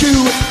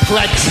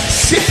 Suplex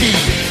City,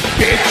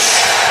 bitch!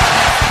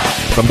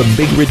 From the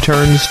big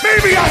returns...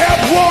 Maybe I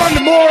have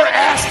one more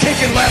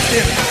ass-kicking left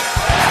in me.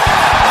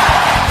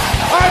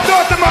 I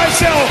thought to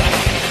myself,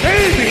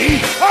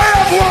 maybe I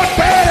have one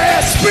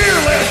badass spear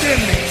left in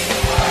me.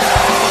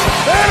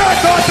 Then I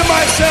thought to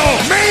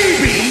myself,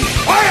 maybe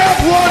I have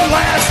one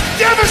last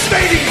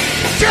devastating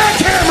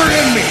jackhammer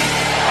in me.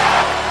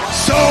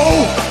 So,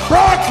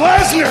 Brock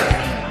Lesnar,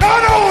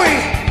 not only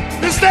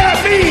does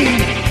that mean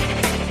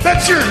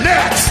that you're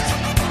next,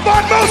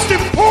 but most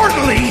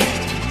importantly,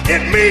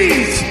 it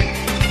means,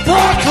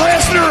 Brock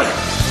Lesnar,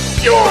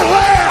 you're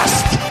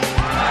last!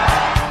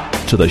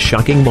 To the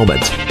shocking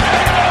moment.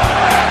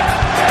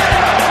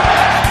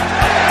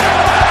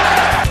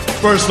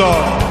 First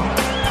off,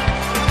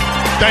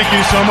 thank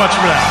you so much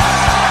for that.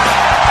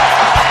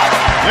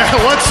 Yeah,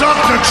 what's up,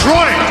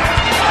 Detroit?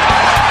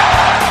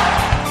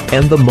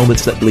 And the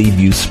moments that leave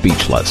you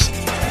speechless.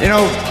 You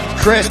know,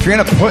 Chris, if you're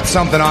going to put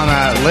something on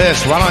that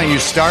list, why don't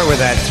you start with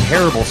that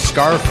terrible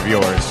scarf of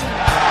yours?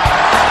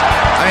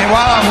 I mean,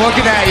 while I'm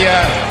looking at you,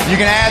 you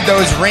can add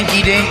those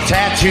rinky-dink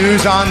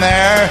tattoos on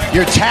there,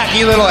 your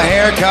tacky little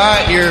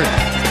haircut, your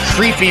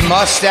creepy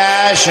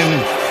mustache, and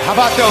how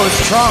about those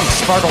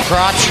trunks, Sparkle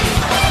Crotch?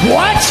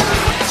 What?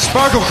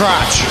 Sparkle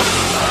Crotch.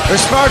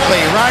 They're sparkly,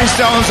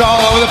 rhinestones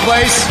all over the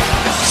place.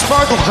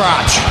 Sparkle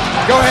Crotch.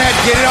 Go ahead,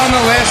 get it on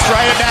the list,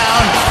 write it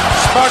down.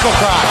 Sparkle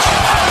Crotch.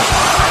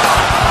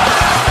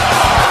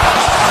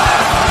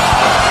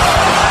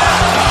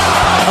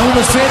 I'm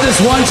going to say this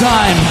one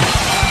time.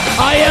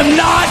 I am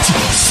not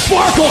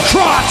Sparkle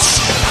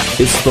Crotch!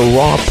 It's the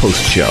Raw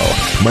Post Show,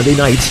 Monday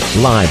nights,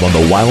 live on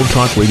the Wild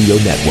Talk Radio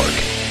Network.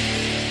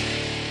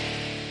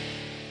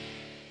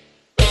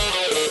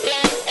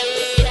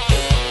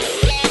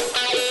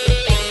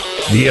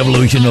 The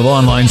evolution of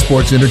online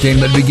sports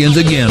entertainment begins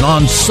again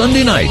on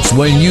Sunday nights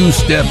when you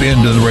step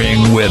into the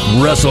ring with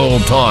Wrestle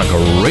Talk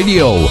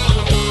Radio.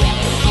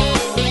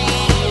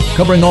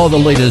 Covering all the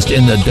latest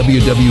in the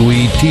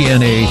WWE,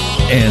 TNA,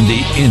 and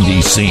the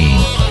indie scene.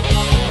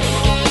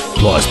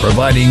 Plus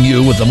providing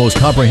you with the most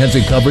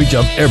comprehensive coverage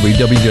of every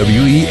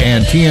WWE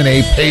and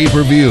TNA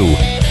pay-per-view.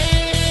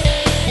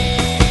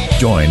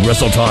 Join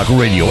Wrestle Talk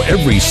Radio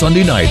every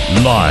Sunday night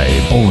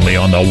live only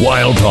on the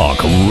Wild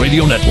Talk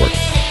Radio Network.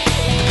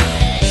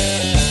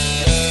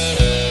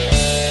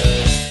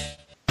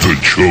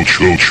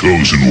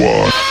 Chosen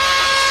One.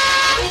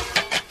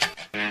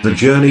 The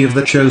journey of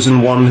the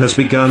Chosen One has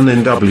begun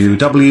in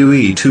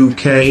WWE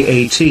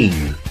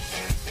 2K18.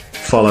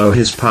 Follow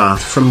his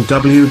path from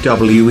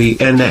WWE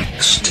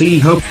NXT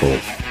hopeful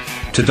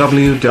to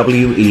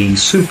WWE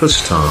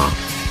superstar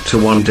to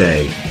one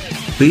day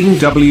being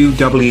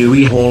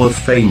WWE Hall of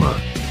Famer.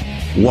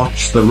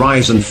 Watch the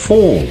rise and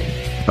fall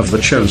of the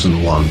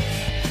Chosen One.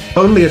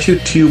 Only at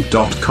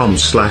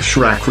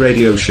youtube.com/Rack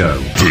Radio Show.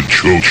 The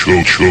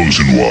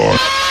Chosen One.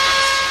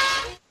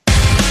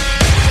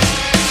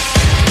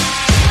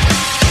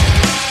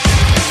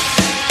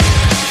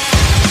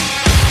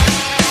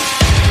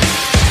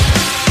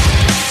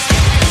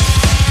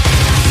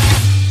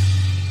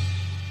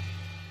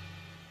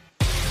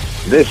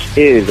 This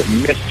is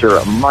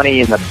Mr. Money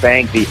in the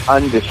Bank, the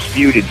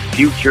undisputed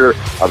future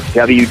of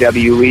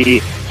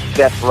WWE,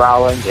 Seth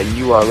Rollins, and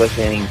you are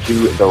listening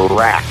to The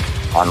Rack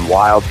on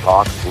Wild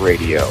Talk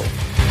Radio.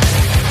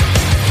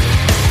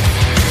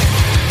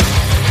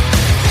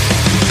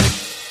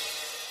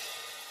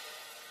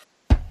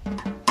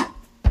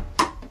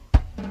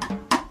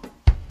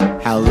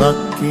 How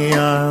lucky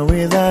are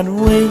we that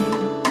we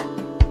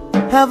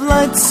have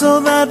lights so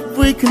that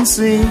we can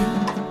see,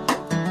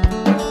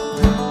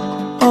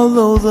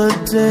 although the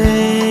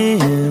day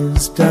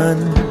is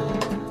done.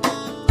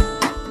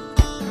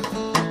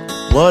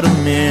 What a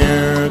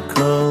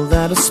miracle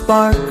that a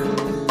spark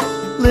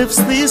lifts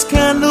these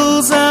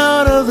candles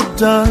out of the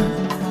dark.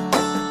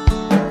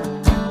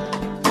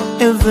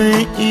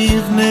 Every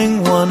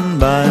evening, one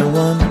by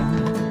one,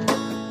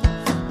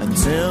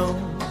 until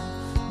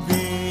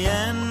the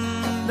end.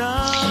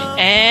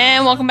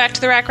 And welcome back to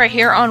The Rack right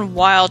here on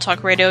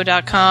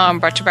WildTalkRadio.com,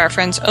 brought to you by our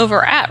friends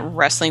over at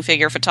Wrestling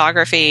Figure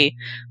Photography.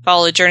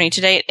 Follow the journey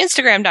today at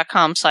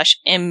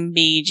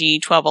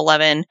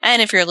Instagram.com/MBG1211.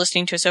 And if you're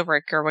listening to us over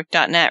at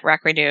Gerwick.net,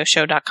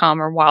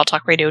 RackRadioShow.com, or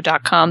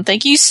WildTalkRadio.com,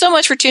 thank you so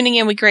much for tuning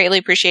in. We greatly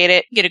appreciate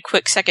it. Get a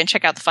quick second,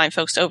 check out the fine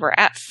folks over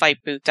at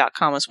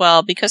FightBooth.com as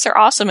well, because they're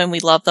awesome and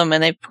we love them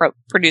and they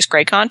produce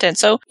great content.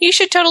 So you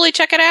should totally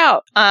check it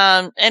out.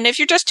 And if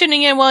you're just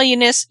tuning in, well, you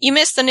missed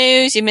the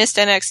news, you missed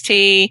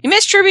NXT, you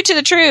missed Tribute to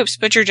the Troops,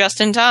 but you're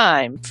just in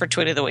time for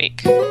Tweet of the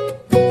Week.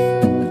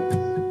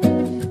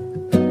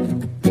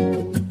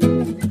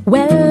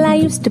 Well, I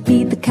used to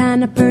be the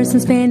kind of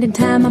person spending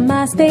time on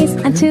MySpace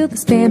until the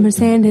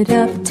spammers ended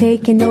up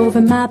taking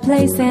over my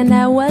place, and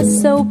I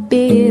was so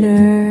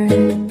bitter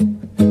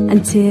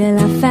until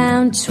I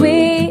found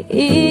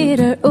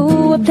Twitter.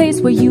 Ooh, a place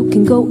where you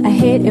can go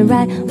ahead and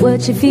write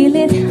what you're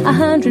feeling.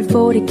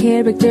 140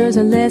 characters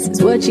or less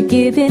is what you're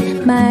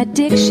giving. My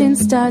addiction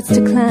starts to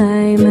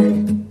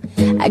climb.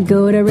 I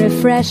go to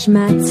refresh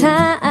my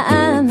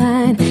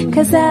timeline,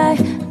 'cause I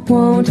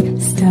won't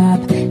stop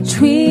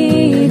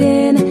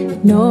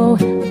tweeting no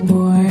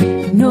more,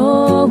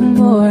 no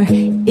more.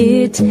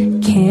 It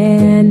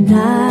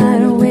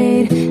cannot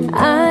wait,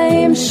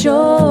 I'm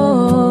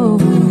sure.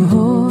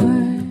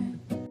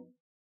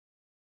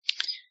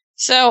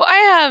 So I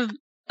have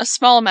a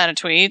small amount of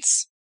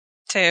tweets,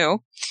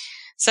 too.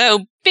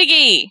 So Big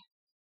E,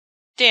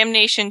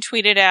 Damnation,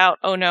 tweeted out,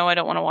 "Oh no, I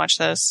don't want to watch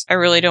this. I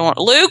really don't want."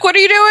 Luke, what are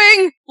you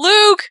doing?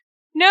 Luke!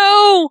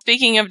 No!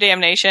 Speaking of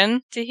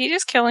Damnation, did he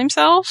just kill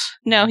himself?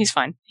 No, he's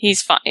fine.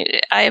 He's fine.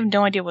 I have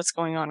no idea what's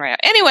going on right now.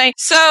 Anyway,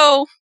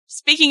 so,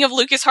 speaking of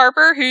Lucas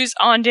Harper, who's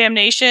on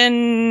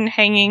Damnation,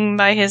 hanging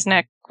by his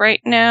neck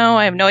right now,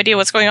 I have no idea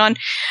what's going on.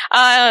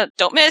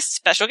 Don't miss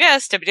special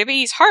guest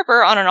WWE's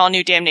Harper on an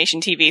all-new Damnation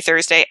TV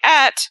Thursday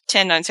at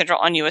 10/9 Central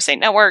on USA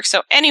Network.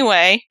 So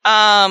anyway,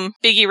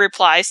 Biggie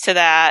replies to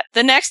that.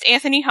 The next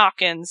Anthony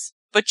Hopkins,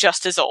 but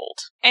just as old.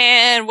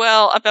 And,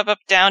 well, up,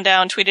 down,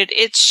 tweeted,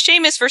 it's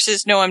Sheamus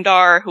versus Noam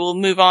Dar, who will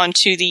move on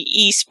to the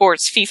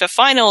eSports FIFA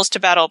Finals to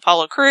battle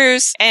Apollo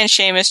Crews. And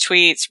Sheamus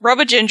tweets, rub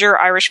a ginger,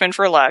 Irishman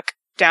for luck.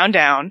 Down,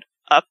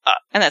 up.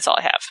 And that's all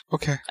I have.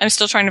 Okay. I'm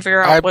still trying to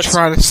figure out I'm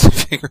trying to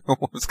figure out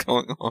what's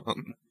going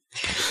on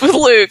with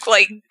Luke.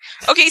 Like,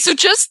 okay, so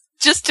just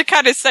to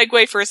kind of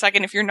segue for a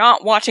second, if you're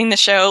not watching the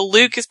show,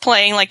 Luke is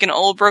playing like an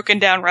old broken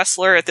down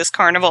wrestler at this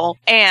carnival.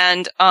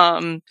 And,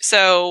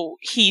 so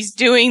he's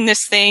doing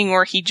this thing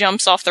where he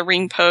jumps off the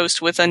ring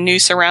post with a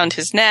noose around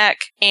his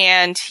neck.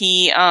 And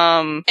he's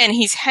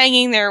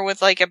hanging there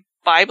with like a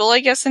Bible, I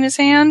guess, in his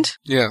hand.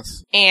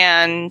 Yes.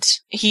 And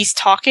he's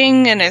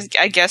talking, and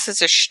I guess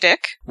it's a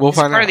shtick. We'll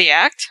find out. Part of the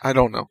act? I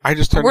don't know.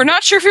 We're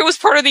not sure if it was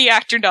part of the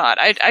act or not.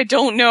 I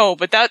don't know,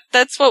 but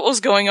that's what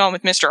was going on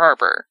with Mr.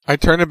 Harper. I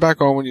turned it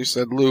back on when you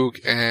said Luke,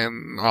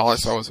 and all I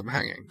saw was him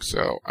hanging,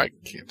 so I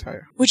can't tell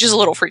you. Which is a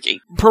little freaky.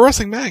 Pro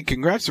Wrestling Mag,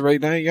 congrats to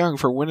Renee Young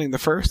for winning the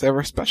first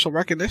ever special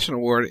recognition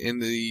award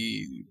in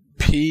the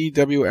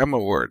PWM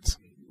Awards.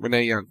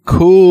 Renee Young.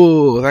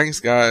 Cool. Thanks,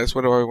 guys.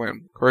 What do I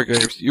win? Corey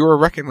Graves. You are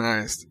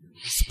recognized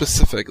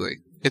specifically.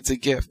 It's a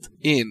gift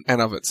in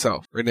and of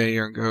itself. Renee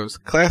Young goes,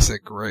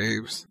 classic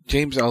Graves.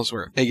 James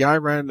Ellsworth. A guy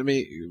ran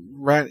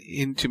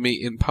into me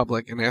in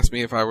public and asked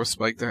me if I was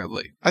Spike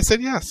Dudley. I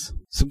said yes.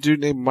 Some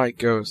dude named Mike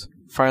goes,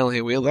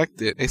 finally, we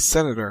elected a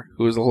senator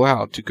who is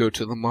allowed to go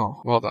to the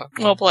mall. Well done.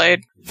 Well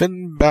played.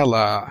 Finn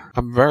Bella.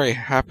 I'm very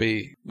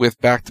happy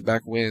with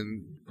back-to-back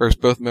win versus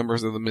both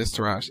members of the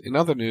Miztourage. In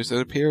other news, it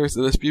appears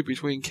the dispute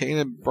between Kane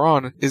and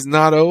Braun is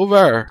not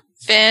over.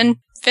 Finn,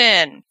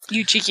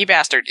 you cheeky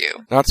bastard,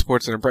 you. Not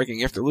sports that are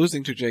breaking. After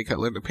losing to Jay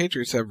Cutler, the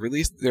Patriots have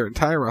released their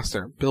entire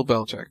roster. Bill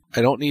Belichick.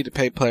 I don't need to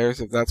pay players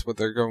if that's what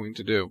they're going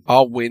to do.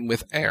 I'll win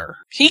with air.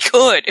 He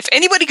could. If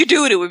anybody could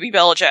do it, it would be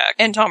Belichick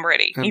and Tom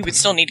Brady. He would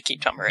still need to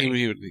keep Tom Brady.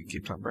 He would need to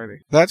keep Tom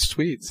Brady. That's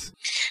tweets.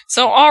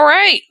 So,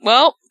 alright.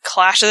 Well,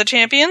 Clash of the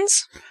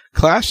Champions.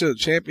 Clash of the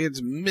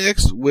Champions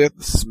mixed with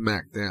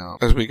SmackDown.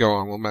 As we go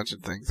on, we'll mention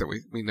things that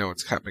we know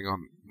it's happening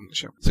on the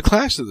show. So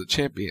Clash of the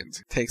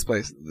Champions takes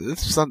place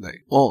this Sunday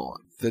on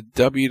the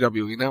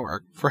WWE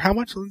Network. For how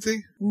much,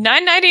 Lindsay?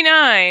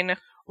 $9.99.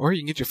 Or you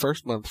can get your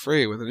first month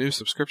free with a new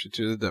subscription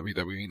to the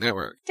WWE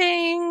Network.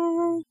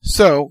 Ding!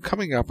 So,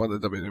 coming up on the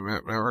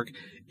WWE Network,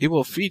 it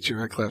will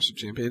feature a Clash of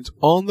Champions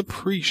on the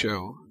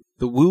pre-show.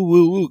 The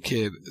woo-woo-woo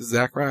kid,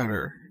 Zack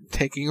Ryder,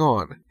 taking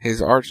on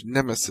his arch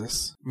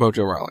nemesis,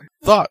 Mojo Rawley.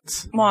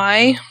 Thoughts?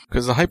 Why?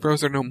 Because the Hype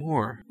Bros are no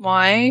more.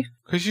 Why?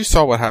 Because you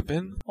saw what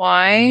happened.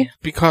 Why?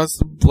 Because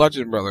the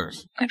Bludgeon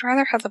Brothers. I'd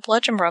rather have the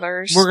Bludgeon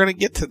Brothers. We're gonna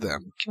get to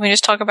them. Can we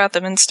just talk about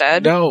them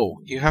instead? No,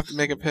 you have to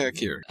make a pick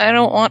here. I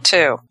don't want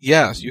to.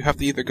 Yes, you have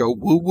to either go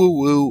woo woo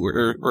woo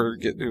or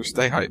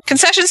stay hype.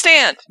 Concession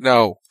stand!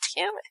 No.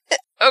 Damn it.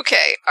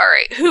 Okay,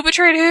 alright. Who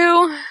betrayed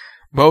who?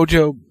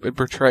 Mojo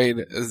betrayed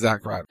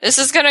Zack Ryder. This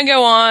is gonna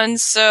go on,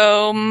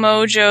 so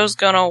Mojo's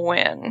gonna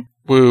win.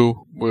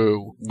 Woo,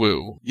 woo,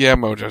 woo. Yeah,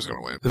 Mojo's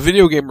gonna win. The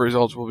video game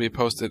results will be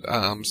posted,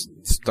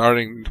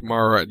 starting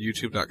tomorrow at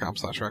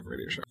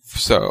youtube.com/rackradioshow.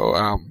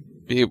 So,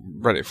 Be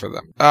ready for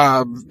them.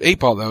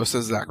 8-Ball, though,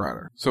 says Zack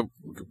Ryder. So,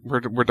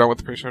 we're done with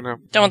the pre-show now?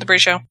 Done with the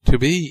pre-show. To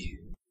be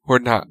or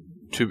not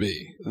to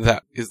be?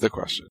 That is the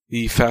question.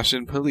 The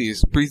Fashion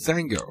Police,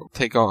 Breezango,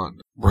 take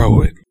on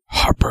Rowan,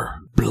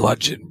 Harper,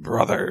 Bludgeon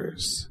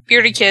Brothers.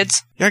 Beardy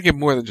kids. You gotta get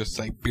more than just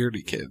like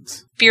beardy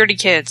kids. Beardy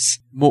kids.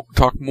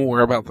 Talk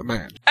more about the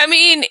match. I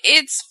mean,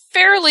 it's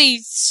fairly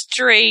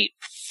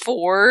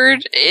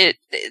straightforward.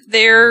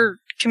 They're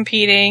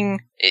competing.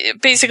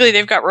 Basically,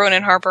 they've got Rowan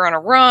and Harper on a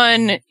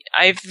run.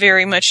 I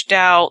very much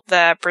doubt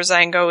that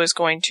Breezango is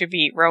going to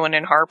beat Rowan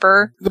and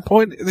Harper. The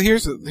point,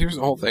 here's the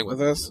whole thing with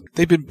this.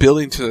 They've been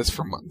building to this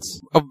for months.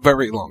 A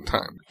very long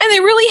time. And they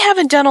really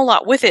haven't done a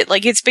lot with it.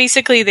 Like, it's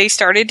basically, they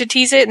started to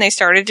tease it, and they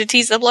started to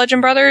tease the Bludgeon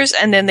Brothers,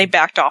 and then they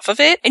backed off of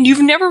it. And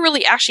you've never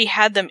really actually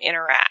had them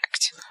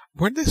interact.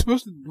 Wasn't this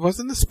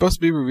supposed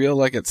to be revealed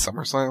like at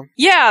SummerSlam?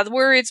 Yeah,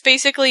 where it's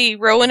basically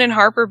Rowan and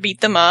Harper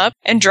beat them up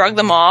and drug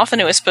them off,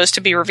 and it was supposed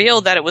to be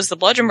revealed that it was the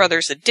Bludgeon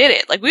Brothers that did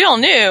it. Like, we all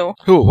knew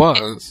who it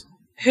was.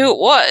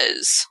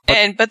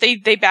 But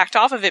they backed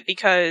off of it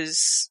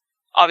because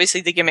obviously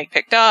the gimmick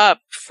picked up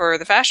for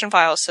the Fashion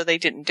Files, so they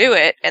didn't do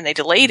it, and they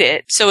delayed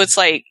it. So it's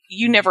like,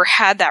 you never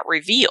had that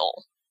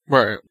reveal.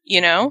 Right.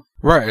 You know?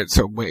 Right,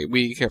 so wait,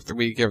 week after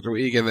week after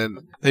week, and then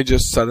they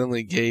just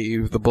suddenly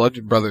gave the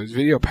Bludgeon Brothers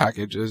video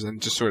packages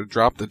and just sort of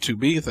dropped the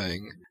 2B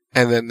thing.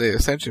 And then they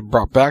essentially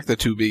brought back the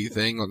 2B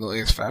thing on the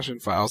latest Fashion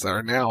Files that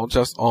are now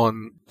just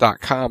on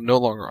 .com, no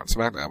longer on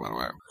SmackDown, by the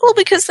way. Well,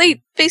 because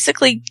they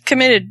basically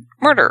committed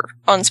murder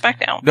on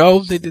SmackDown. No,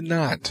 they did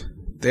not.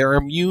 They are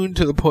immune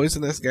to the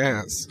poisonous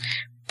gas.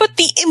 But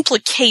the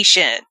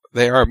implication...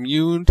 They are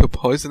immune to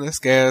poisonous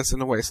gas in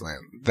the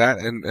wasteland. That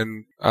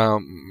and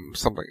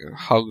something,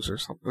 hugs or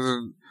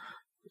something.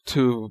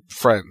 To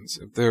friends.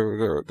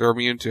 They're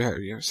immune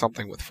to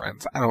something with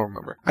friends. I don't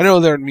remember. I know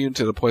they're immune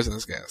to the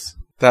poisonous gas.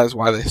 That is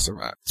why they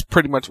survive. It's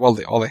pretty much all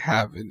they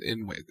have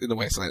in the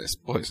wasteland is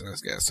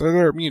poisonous gas. So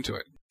they're immune to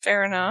it.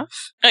 Fair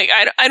enough. Like,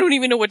 I don't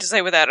even know what to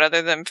say with that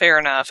other than fair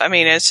enough. I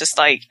mean, it's just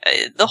like,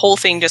 the whole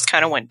thing just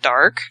kind of went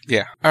dark.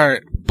 Yeah.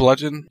 Alright,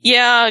 Bludgeon?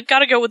 Yeah,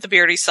 gotta go with the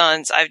Beardy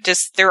Sons.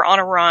 They're on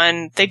a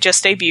run. They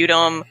just debuted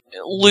them,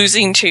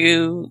 losing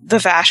to the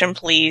Fashion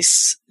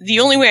Police. The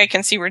only way I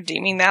can see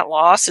redeeming that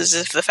loss is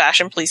if the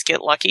Fashion Police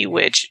get lucky,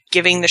 which,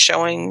 giving the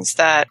showings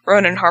that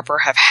Rowan and Harper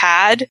have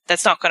had,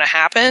 that's not gonna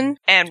happen,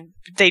 and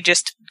they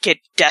just get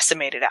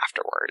decimated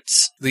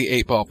afterwards. The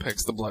 8-Ball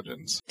picks the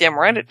Bludgeons. Damn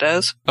right it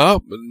does.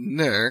 Up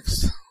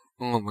next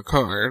on the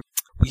card,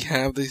 we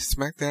have the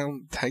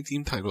SmackDown Tag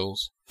Team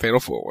titles, Fatal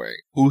 4-Way,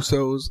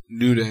 Usos,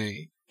 New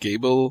Day,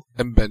 Gable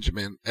and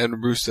Benjamin, and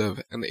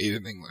Rusev and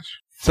Aiden English.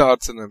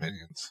 Thoughts and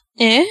opinions?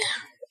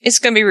 It's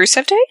gonna be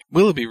Rusev Day?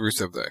 Will it be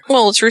Rusev Day?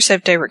 Well, it's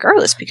Rusev Day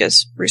regardless,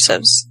 because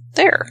Rusev's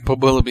there. But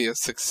will it be a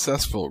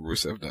successful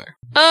Rusev Day?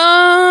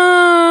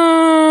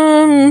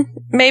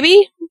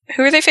 Maybe?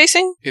 Who are they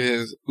facing? It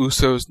is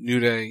Usos, New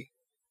Day,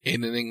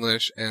 Aiden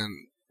English,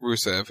 and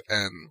Rusev,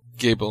 and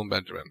Gable and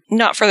Benjamin.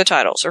 Not for the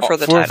titles, or for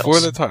the titles? For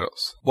the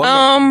titles.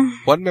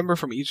 One member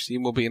from each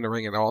team will be in the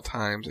ring at all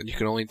times, and you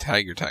can only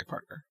tag your tag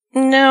partner.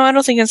 No, I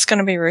don't think it's going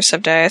to be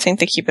Rusev Day. I think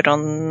they keep it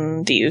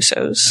on the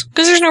Usos.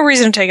 Because there's no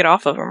reason to take it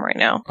off of them right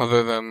now.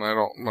 Other than I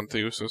don't want the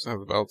Usos to have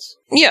the belts.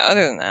 Yeah,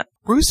 other than that.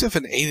 Rusev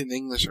and Aiden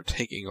English are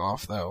taking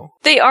off, though.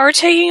 They are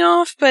taking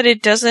off, but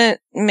it doesn't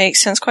make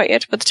sense quite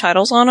yet to put the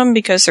titles on them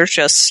because they're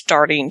just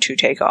starting to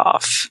take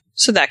off.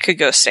 So that could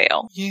go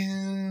stale.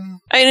 Yeah.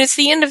 I mean, it's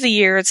the end of the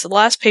year. It's the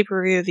last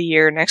pay-per-view of the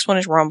year. Next one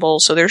is Rumble.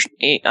 So if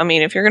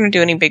you're going to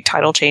do any big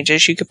title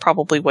changes, you could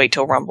probably wait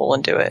till Rumble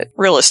and do it.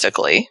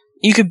 Realistically.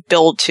 You could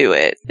build to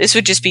it. This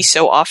would just be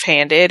so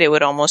offhanded, it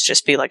would almost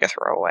just be like a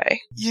throwaway.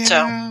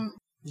 Yeah.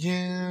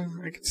 Yeah,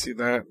 I can see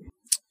that.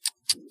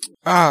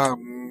 I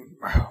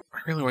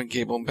really want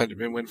Gable and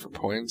Benjamin win for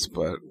points,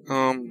 but,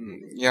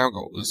 yeah, I'll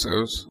go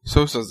Usos.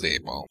 So says the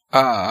 8-Ball.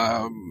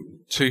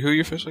 So who are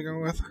you officially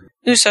going with?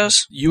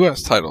 Usos.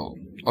 U.S. title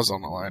was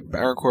on the line.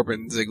 Baron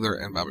Corbin, Ziggler,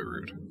 and Bobby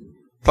Roode.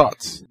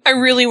 Thoughts? I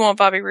really want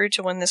Bobby Roode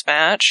to win this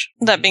match.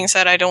 That being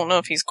said, I don't know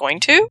if he's going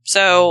to.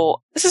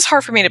 So, this is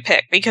hard for me to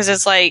pick, because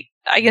it's like,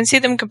 I can see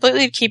them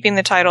completely keeping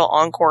the title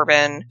on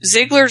Corbin.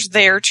 Ziggler's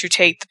there to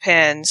take the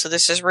pin, so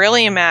this is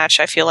really a match,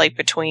 I feel like,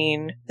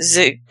 between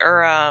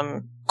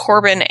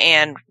Corbin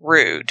and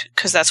Roode,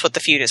 because that's what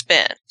the feud has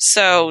been.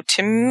 So,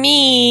 to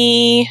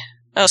me...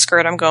 Oh, screw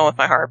it, I'm going with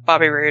my heart.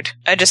 Bobby Roode.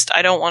 I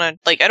don't want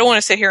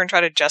to sit here and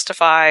try to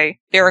justify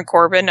Baron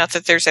Corbin. Not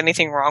that there's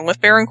anything wrong with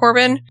Baron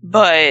Corbin,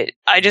 but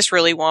I just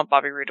really want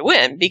Bobby Roode to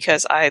win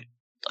because I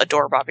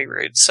adore Bobby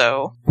Roode,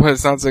 so... Well,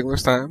 it's not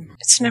Ziggler's time?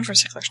 It's never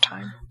Ziggler's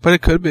time. But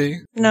it could be.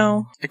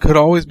 No. It could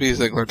always be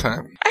Ziggler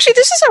time. Actually,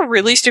 this is a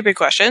really stupid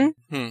question.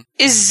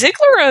 Is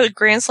Ziggler a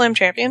Grand Slam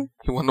champion?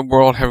 He won the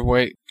World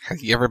Heavyweight.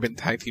 Has he ever been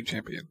tag team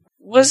champion?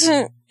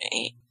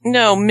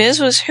 No,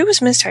 Miz was... Who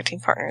was Miz tag team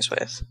partners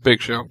with?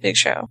 Big Show.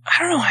 I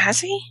don't know,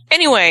 has he?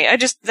 Anyway, I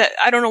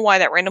don't know why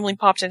that randomly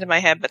popped into my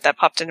head, but that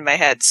popped into my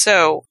head.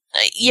 So,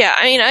 Yeah,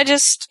 I mean,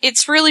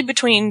 it's really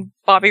between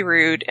Bobby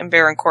Roode and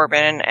Baron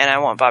Corbin, and I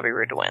want Bobby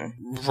Roode to win.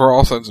 For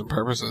all intents and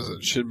purposes,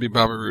 it should be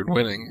Bobby Roode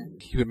winning.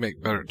 He would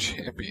make better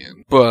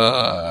champion.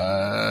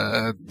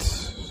 But...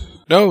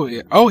 No,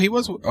 he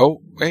was...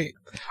 Oh, wait.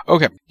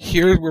 Okay,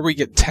 here's where we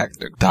get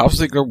technical. Dolph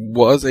Ziggler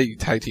was a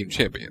tag team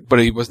champion, but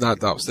he was not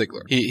Dolph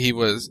Ziggler. He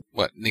was,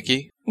 what,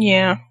 Nikki?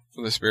 Yeah.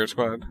 From the Spirit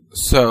Squad.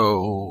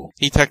 So,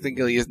 he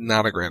technically is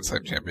not a Grand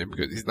Slam champion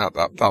because he's not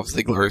Dolph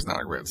Ziggler is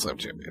not a Grand Slam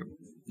champion.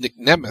 Nick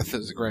Nemeth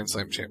is a Grand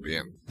Slam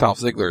champion. Dolph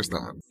Ziggler is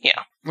not.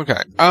 Yeah.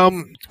 Okay. By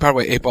the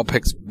way, 8-Ball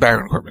picks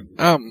Baron Corbin.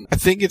 I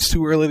think it's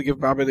too early to give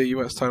Bobby the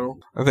U.S. title.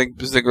 I think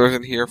Ziggler's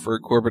in here for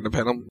Corbin to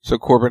pin him, so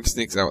Corbin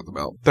sneaks out with the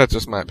belt. That's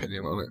just my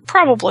opinion on it.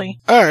 Probably.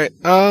 Alright,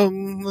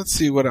 let's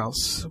see, what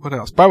else? By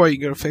the way, you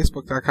can go to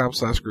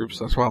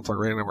facebook.com/group/Wild Talk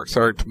Radio Network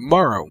starting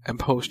tomorrow and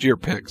post your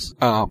picks,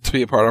 to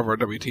be a part of our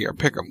WTR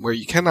Pick'em, where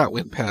you cannot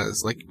win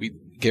Pez like we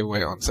gave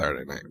away on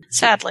Saturday night.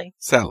 Sadly.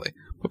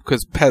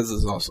 Because Pez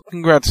is awesome.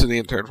 Congrats to the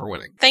intern for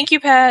winning. Thank you,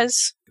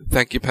 Pez.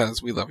 Thank you,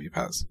 Pez. We love you,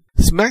 Pez.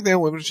 SmackDown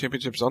Women's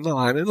Championship's on the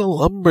line in a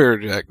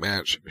lumberjack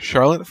match.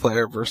 Charlotte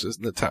Flair versus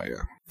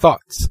Natalya.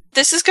 Thoughts?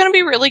 This is going to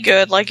be really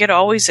good, like it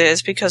always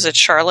is, because it's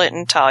Charlotte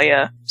and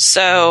Talia.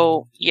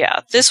 So,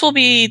 yeah, this will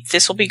be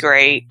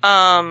great.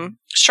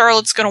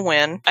 Charlotte's going to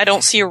win. I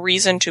don't see a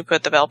reason to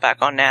put the belt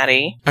back on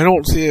Natty. I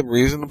don't see a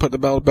reason to put the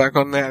belt back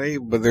on Natty,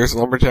 but there's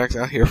lumberjacks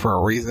out here for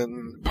a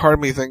reason. Part of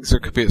me thinks there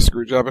could be a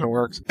screw job and it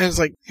works. And it's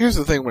like, here's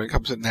the thing when it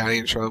comes to Natty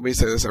and Charlotte. We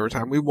say this every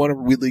time. We want a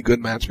really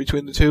good match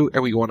between the two,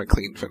 and we want a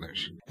clean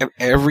finish. And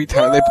every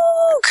time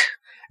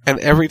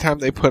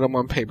they put them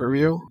on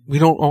pay-per-view, we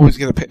don't always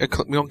get a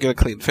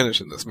clean finish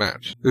in this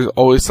match. There's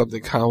always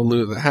something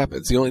convoluted that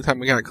happens. The only time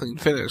we got a clean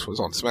finish was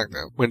on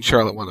SmackDown when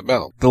Charlotte won the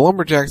belt. The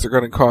Lumberjacks are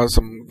going to cause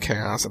some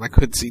chaos, and I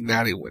could see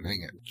Natty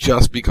winning it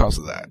just because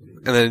of that.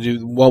 And then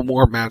do one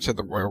more match at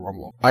the Royal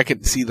Rumble. I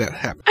can see that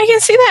happen. I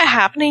can see that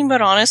happening,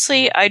 but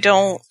honestly, I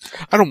don't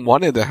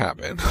want it to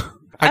happen.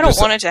 I don't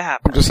want it to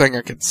happen. I'm just saying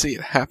I can see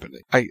it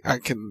happening. I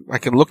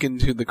can look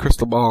into the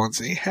crystal ball and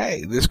say,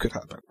 hey, this could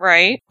happen.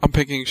 Right. I'm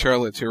picking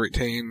Charlotte to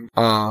retain.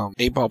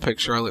 8-Ball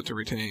picks Charlotte to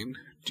retain.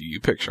 Do you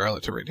pick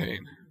Charlotte to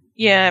retain?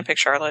 Yeah, I pick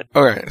Charlotte.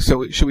 Okay,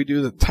 so should we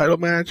do the title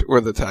match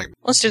or the tag match?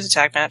 Let's do the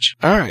tag match.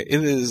 Alright,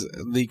 it is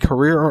the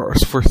career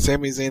for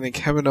Sami Zayn and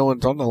Kevin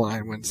Owens on the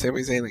line when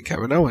Sami Zayn and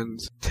Kevin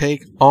Owens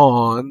take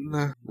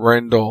on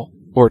Randall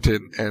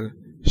Orton and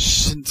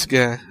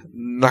Shinsuke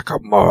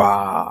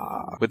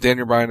Nakamura with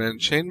Daniel Bryan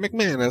and Shane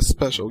McMahon as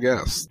special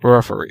guest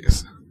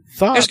referees.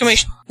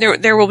 Thoughts?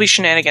 There will be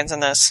shenanigans in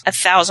this.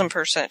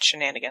 1,000%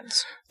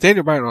 shenanigans.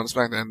 Daniel Bryan on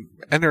SmackDown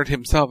entered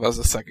himself as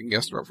a second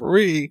guest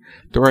referee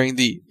during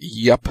the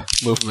Yup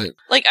movement.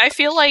 Like, I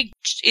feel like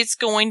it's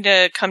going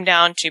to come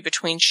down to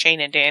between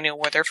Shane and Daniel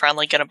where they're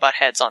finally going to butt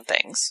heads on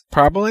things.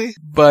 Probably,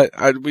 but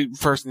we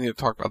first need to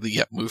talk about the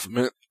Yup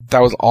movement.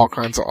 That was all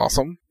kinds of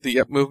awesome, the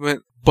Yup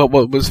movement. But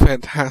what was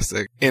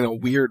fantastic, in a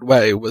weird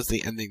way, was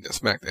the ending to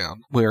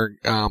SmackDown, where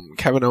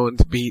Kevin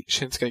Owens beat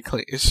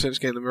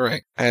Shinsuke in the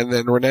ring. And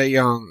then Renee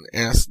Young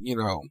asked,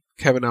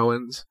 Kevin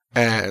Owens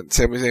and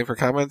Sami Zayn for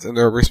comments, and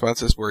their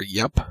responses were,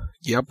 yup,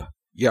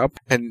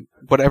 and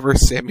whatever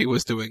Sami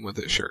was doing with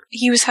his shirt.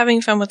 He was having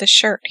fun with his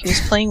shirt. He was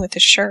playing with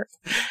his shirt.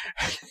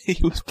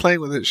 He was playing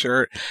with his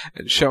shirt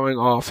and showing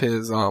off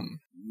his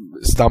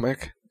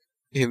stomach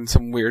in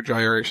some weird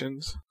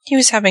gyrations. He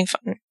was having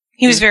fun.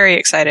 He was very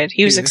excited.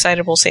 He was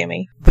excitable,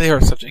 Sami. They are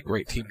such a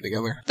great team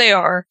together. They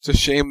are. It's a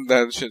shame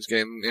that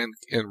Shinsuke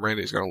and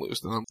Randy's going to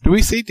lose to them. Do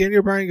we see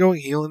Daniel Bryan going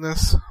heel in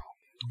this?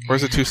 Or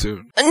is it too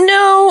soon?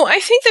 No,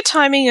 I think the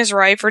timing is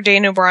right for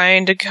Daniel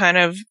Bryan to kind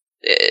of,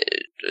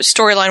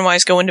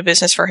 storyline-wise, go into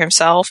business for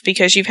himself,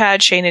 because you've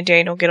had Shane and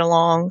Daniel get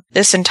along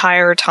this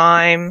entire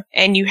time,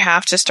 and you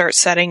have to start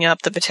setting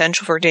up the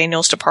potential for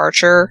Daniel's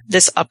departure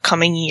this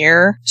upcoming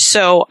year.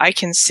 So I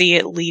can see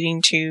it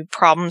leading to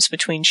problems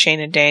between Shane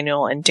and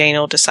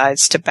Daniel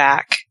decides to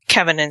back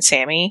Kevin and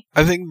Sami.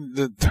 I think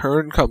the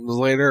turn comes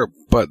later,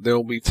 but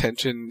there'll be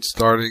tension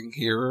starting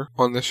here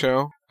on the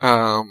show.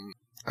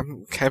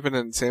 Kevin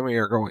and Sami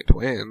are going to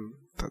win.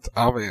 That's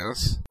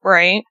obvious.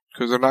 Right.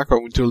 Because they're not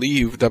going to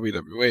leave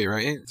WWE,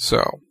 right?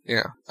 So,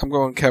 yeah. I'm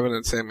going Kevin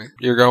and Sami.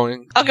 You're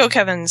going? I'll go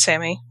Kevin and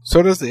Sami.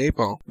 So does the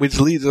 8-Ball. Which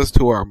leads us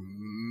to our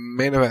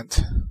main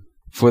event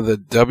for the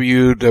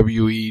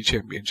WWE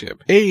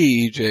Championship.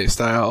 AJ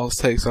Styles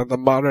takes on the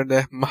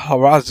modern-day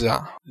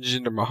Maharaja,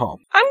 Jinder Mahal.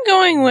 I'm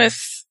going with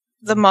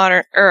the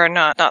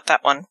not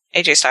that one.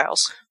 AJ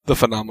Styles. The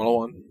phenomenal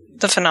one.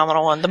 The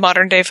phenomenal one. The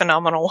modern-day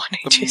phenomenal one,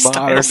 AJ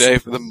Styles.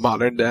 The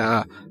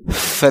modern-day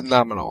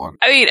phenomenal one.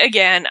 I mean,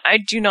 again, I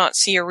do not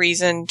see a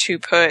reason to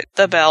put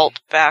the belt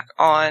back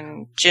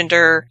on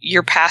Jinder.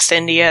 You're past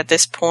India at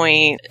this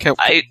point.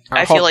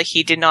 I feel like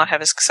he did not have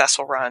a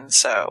successful run,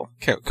 so...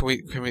 Can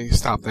we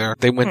stop there?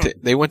 They went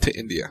to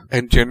India,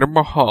 and Jinder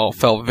Mahal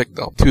fell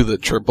victim to the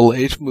Triple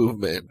H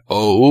movement.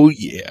 Oh,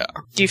 yeah.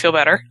 Do you feel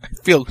better? I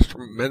feel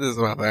tremendous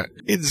about that.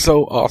 It's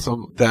so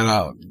awesome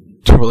that,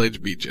 Triple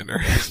H beat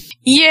Jinder.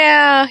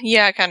 Yeah,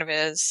 it kind of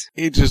is.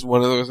 It's just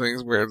one of those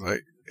things where it's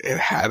like, it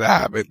had to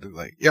happen.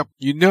 Like, yep,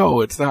 you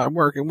know it's not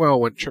working well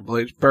when Triple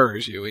H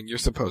buries you in your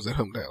supposed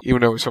hometown,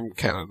 even though he's from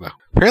Canada.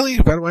 Apparently,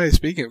 by the way,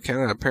 speaking of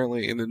Canada,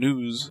 apparently in the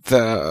news,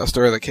 a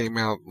story that came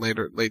out late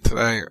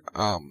today,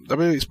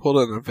 WWE's pulled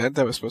an event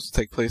that was supposed to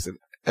take place in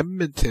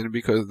Edmonton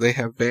because they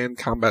have banned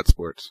combat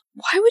sports.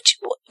 Why would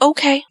you?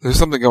 Okay. There's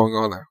something going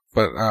on there.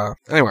 But,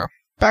 anyway.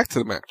 Back to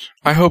the match.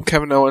 I hope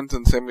Kevin Owens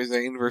and Sami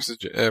Zayn versus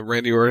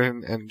Randy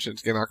Orton and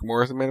Shinsuke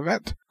Nakamura is the main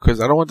event. Because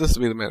I don't want this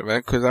to be the main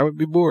event, because I would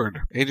be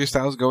bored. AJ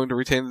Styles is going to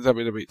retain the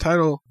WWE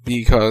title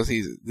because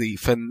he's the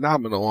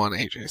phenomenal on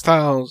AJ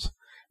Styles.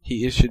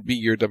 He should be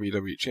your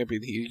WWE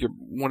champion. He's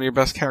one of your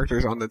best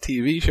characters on the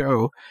TV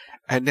show.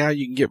 And now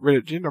you can get rid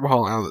of Jinder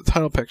Mahal out of the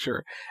title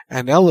picture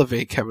and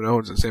elevate Kevin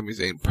Owens and Sami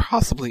Zayn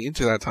possibly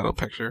into that title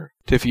picture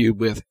to feud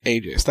with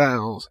AJ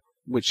Styles,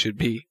 which should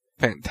be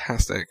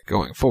fantastic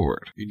going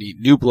forward. You need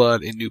new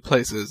blood in new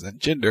places,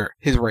 and Jinder,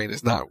 his reign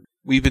is not.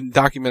 We've been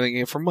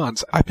documenting it for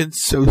months. I've been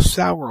so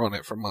sour on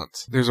it for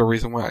months. There's a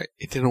reason why.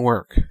 It didn't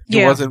work.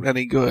 It wasn't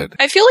any good.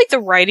 I feel like the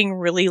writing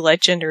really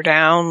let Jinder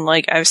down.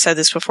 Like, I've said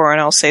this before and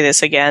I'll say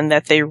this again,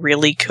 that they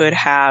really could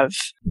have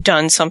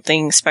done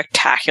something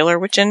spectacular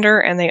with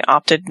Jinder and they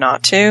opted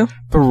not to.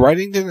 The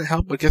writing didn't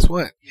help, but guess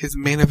what? His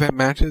main event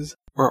matches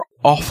were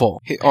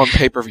awful on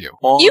pay-per-view.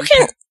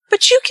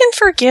 But you can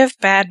forgive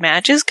bad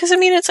matches, because, I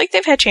mean, it's like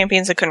they've had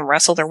champions that couldn't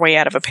wrestle their way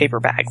out of a paper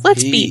bag.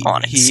 Let's be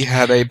honest. He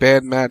had a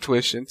bad match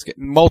with Shinsuke,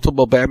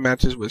 multiple bad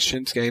matches with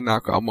Shinsuke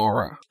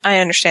Nakamura. I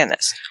understand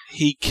this.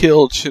 He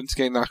killed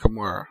Shinsuke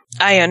Nakamura.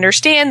 I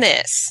understand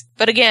this.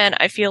 But again,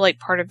 I feel like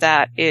part of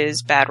that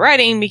is bad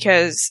writing,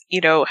 because, you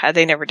know, had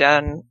they never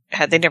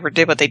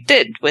did what they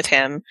did with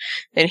him,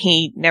 then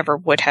he never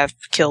would have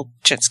killed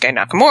Shinsuke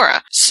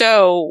Nakamura.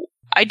 So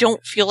I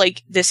don't feel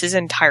like this is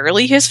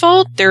entirely his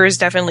fault. There is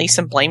definitely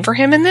some blame for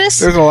him in this.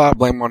 There's a lot of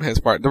blame on his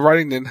part. The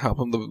writing didn't help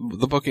him.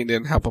 The booking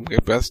didn't help him.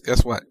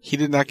 Guess what? He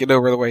did not get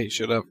over the way he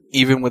should have.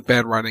 Even with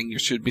bad writing, you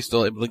should be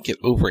still able to get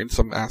over in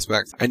some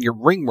aspects. And your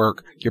ring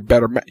work, you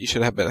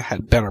should have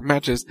had better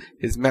matches.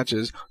 His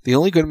matches, the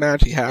only good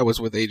match he had was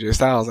with AJ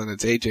Styles, and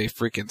it's AJ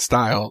freaking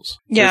Styles.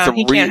 Yeah,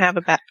 he can't have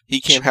a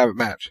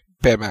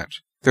bad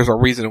match. There's a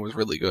reason it was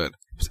really good.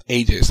 It was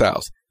AJ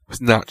Styles. It was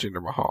not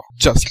Jinder Mahal.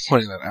 Just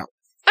pointing that out.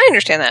 I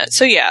understand that.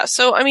 So yeah,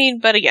 I mean,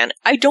 but again,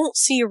 I don't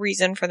see a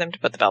reason for them to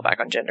put the belt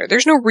back on Jinder.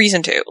 There's no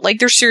reason to. Like,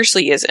 there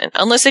seriously isn't.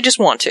 Unless they just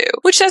want to.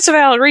 Which that's a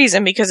valid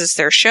reason because it's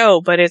their show,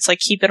 but it's like,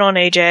 keep it on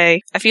AJ.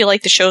 I feel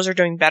like the shows are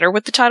doing better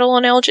with the title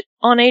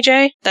on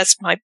AJ. That's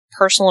my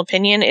personal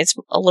opinion. It's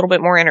a little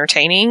bit more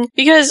entertaining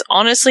because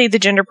honestly, the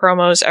Jinder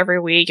promos every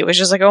week, it was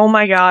just like, oh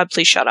my god,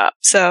 please shut up.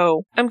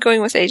 So I'm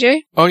going with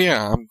AJ. Oh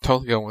yeah, I'm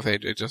totally going with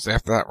AJ just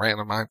after that rant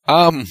of mine.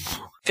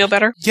 Feel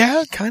better?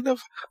 Yeah, kind of.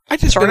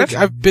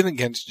 I've been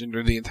against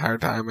Jinder the entire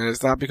time, and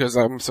it's not because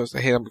I'm supposed to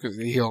hate him because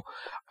he's a heel.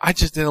 I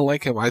just didn't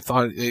like him. I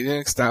thought they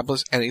didn't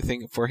establish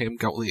anything for him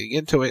leading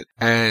into it,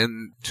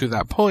 and to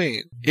that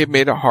point, it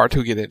made it hard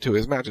to get into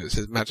his matches.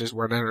 His matches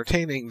weren't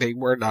entertaining. They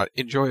were not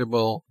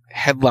enjoyable.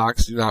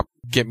 Headlocks do not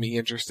get me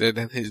interested,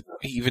 and he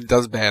even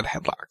does bad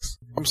headlocks.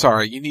 I'm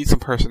sorry, you need some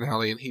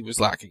personality, and he was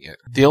lacking it.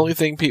 The only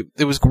thing,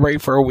 it was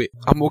great for a week.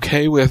 I'm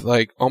okay with,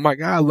 like, oh my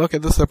god, look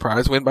at the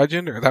surprise win by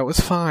Jinder. That was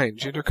fine.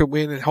 Jinder could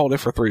win and hold it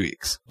for 3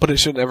 weeks. But it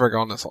should never go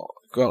on as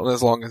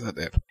long as it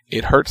did.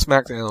 It hurt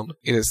SmackDown.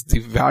 It has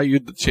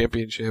devalued the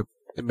championship.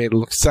 It made it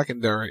look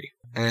secondary.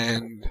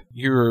 And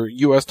your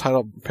U.S.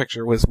 title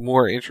picture was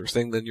more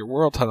interesting than your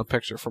world title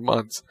picture for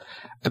months.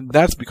 And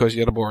that's because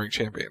you had a boring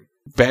champion.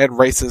 Bad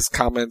racist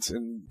comments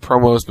and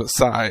promos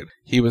aside,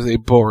 he was a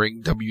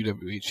boring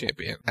WWE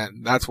champion.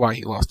 And that's why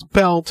he lost the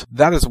belt.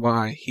 That is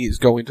why he's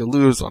going to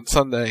lose on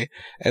Sunday.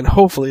 And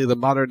hopefully the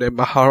modern day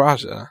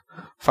Maharaja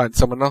finds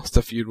someone else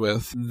to feud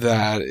with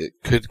that it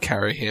could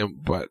carry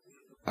him, but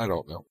I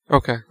don't know.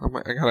 Okay, I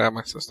got it out of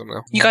my system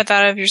now. You got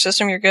that out of your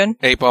system? You're good?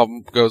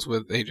 8-Ball goes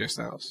with AJ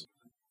Styles.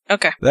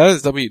 Okay. That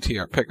is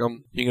WTR Pick'em.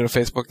 You can go to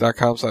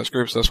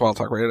Facebook.com/groups/Wild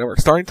Talk Radio Network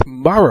starting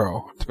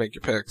tomorrow to make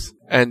your picks.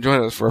 And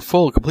join us for a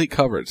full, complete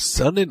coverage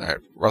Sunday night,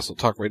 Russell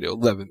Talk Radio,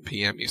 11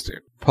 p.m.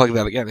 Eastern. Plug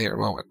that again here in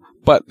a moment.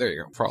 But there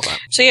you go, for all that.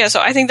 So yeah,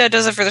 I think that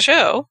does it for the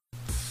show.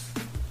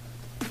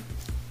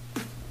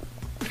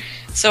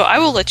 So I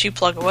will let you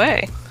plug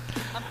away.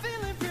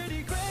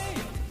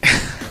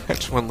 I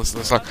just want to listen to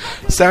the song.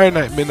 Saturday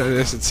night, midnight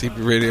at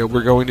CB Radio,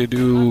 we're going to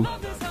do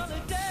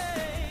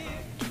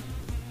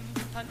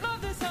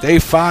Day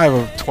 5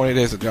 of 20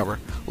 Days of Jumper,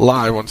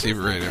 live on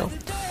CB Radio.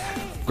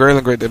 Greater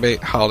Than Great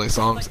Debate, holiday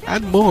songs,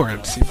 and more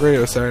at CB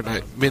Radio Saturday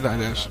night,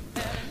 midnight-ish.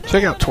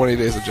 Check out 20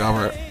 Days of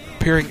Jumper,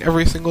 appearing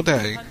every single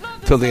day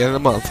till the end of the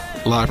month,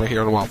 live right here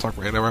on the Wild Talk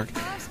Radio Network.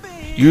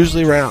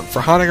 Usually for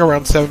Hanukkah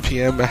around 7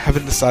 p.m. I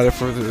haven't decided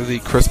for the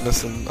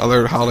Christmas and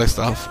other holiday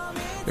stuff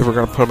if we're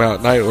going to put them out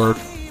at night or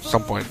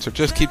some point. So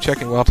just keep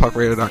checking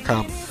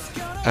wildtalkradio.com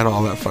and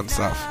all that fun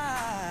stuff.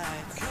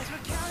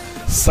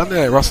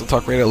 Sunday night, Russell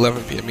Talk Radio,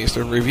 11 p.m.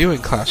 Eastern, reviewing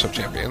Clash of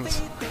Champions.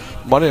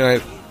 Monday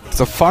night, it's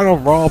the final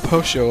Raw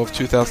post show of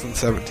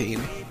 2017,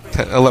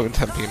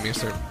 11:10 p.m.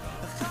 Eastern.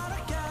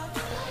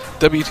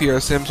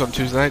 WTR Sims on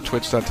Tuesday night,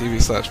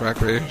 twitch.tv/Rack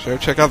Radio Show.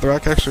 Check out the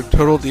Rack Extra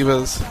Total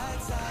Divas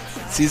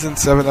Season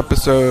 7,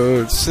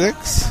 Episode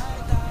 6.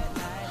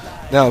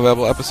 Now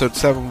available. Episode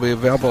 7 will be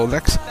available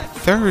next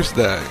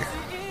Thursday.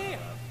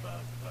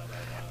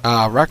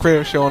 Rack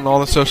Radio Show on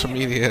all the social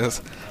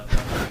medias.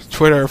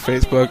 Twitter,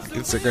 Facebook,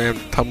 Instagram,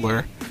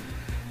 Tumblr,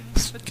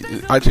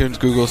 iTunes,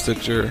 Google,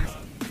 Stitcher,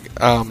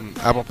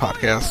 Apple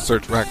Podcasts,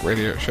 search Rack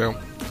Radio Show.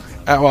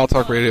 At Wild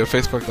Talk Radio,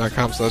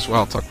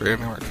 Facebook.com/Wild Talk Radio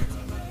Network.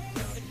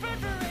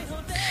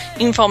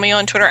 You can follow me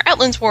on Twitter at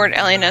Lindsey Ward,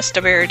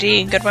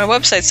 LNSWRD. Go to my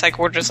website,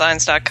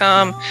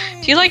 psychwarddesigns.com.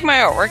 If you like my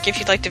artwork, if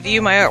you'd like to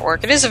view my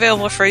artwork, it is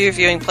available for your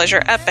viewing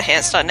pleasure at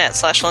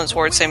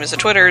behance.net/LindseyWard, same as the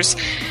Twitters.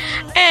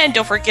 And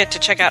don't forget to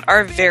check out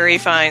our very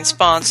fine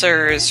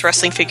sponsors,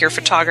 Wrestling Figure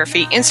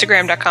Photography,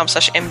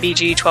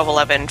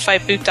 Instagram.com/MBG1211,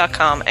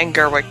 FightBoot.com, and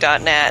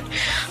Gerwig.net.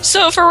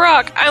 So for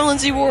Rock, I'm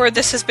Lindsey Ward.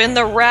 This has been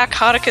the Rack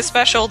Hanukkah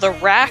Special. The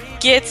Rack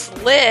Gets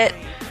Lit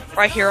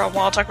right here on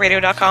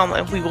WildTalkRadio.com,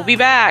 and we will be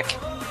back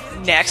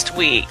next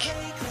week.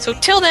 So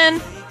till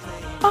then,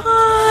 bye.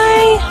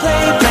 Play,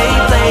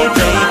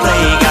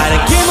 gotta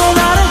give a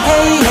lot of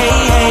hey,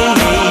 hey, hey,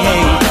 hey,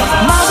 hey.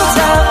 Mazel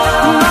tov,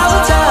 mazel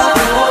tov.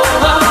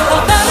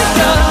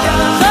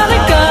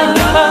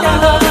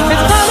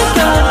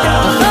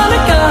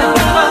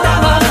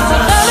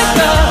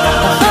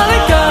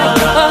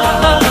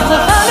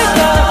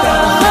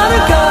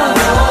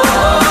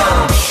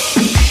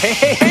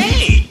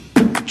 Hey,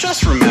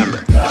 just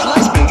remember, if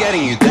life's been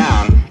getting you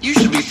down, you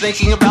should be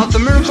thinking about the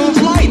miracle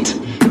of light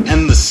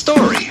and the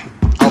story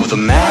of the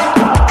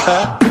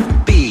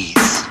Maccabees.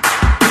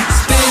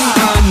 Spin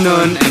a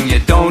nun and you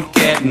don't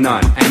get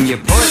none, and you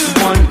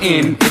put one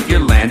in if you're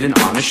landing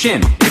on a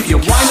shin. If you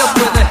wind up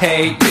with a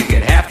hay, you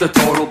get half the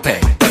total pay.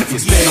 But if you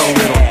spin a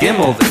little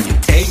gimmel, then you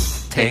take.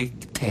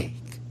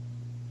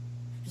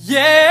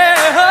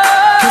 Yeah.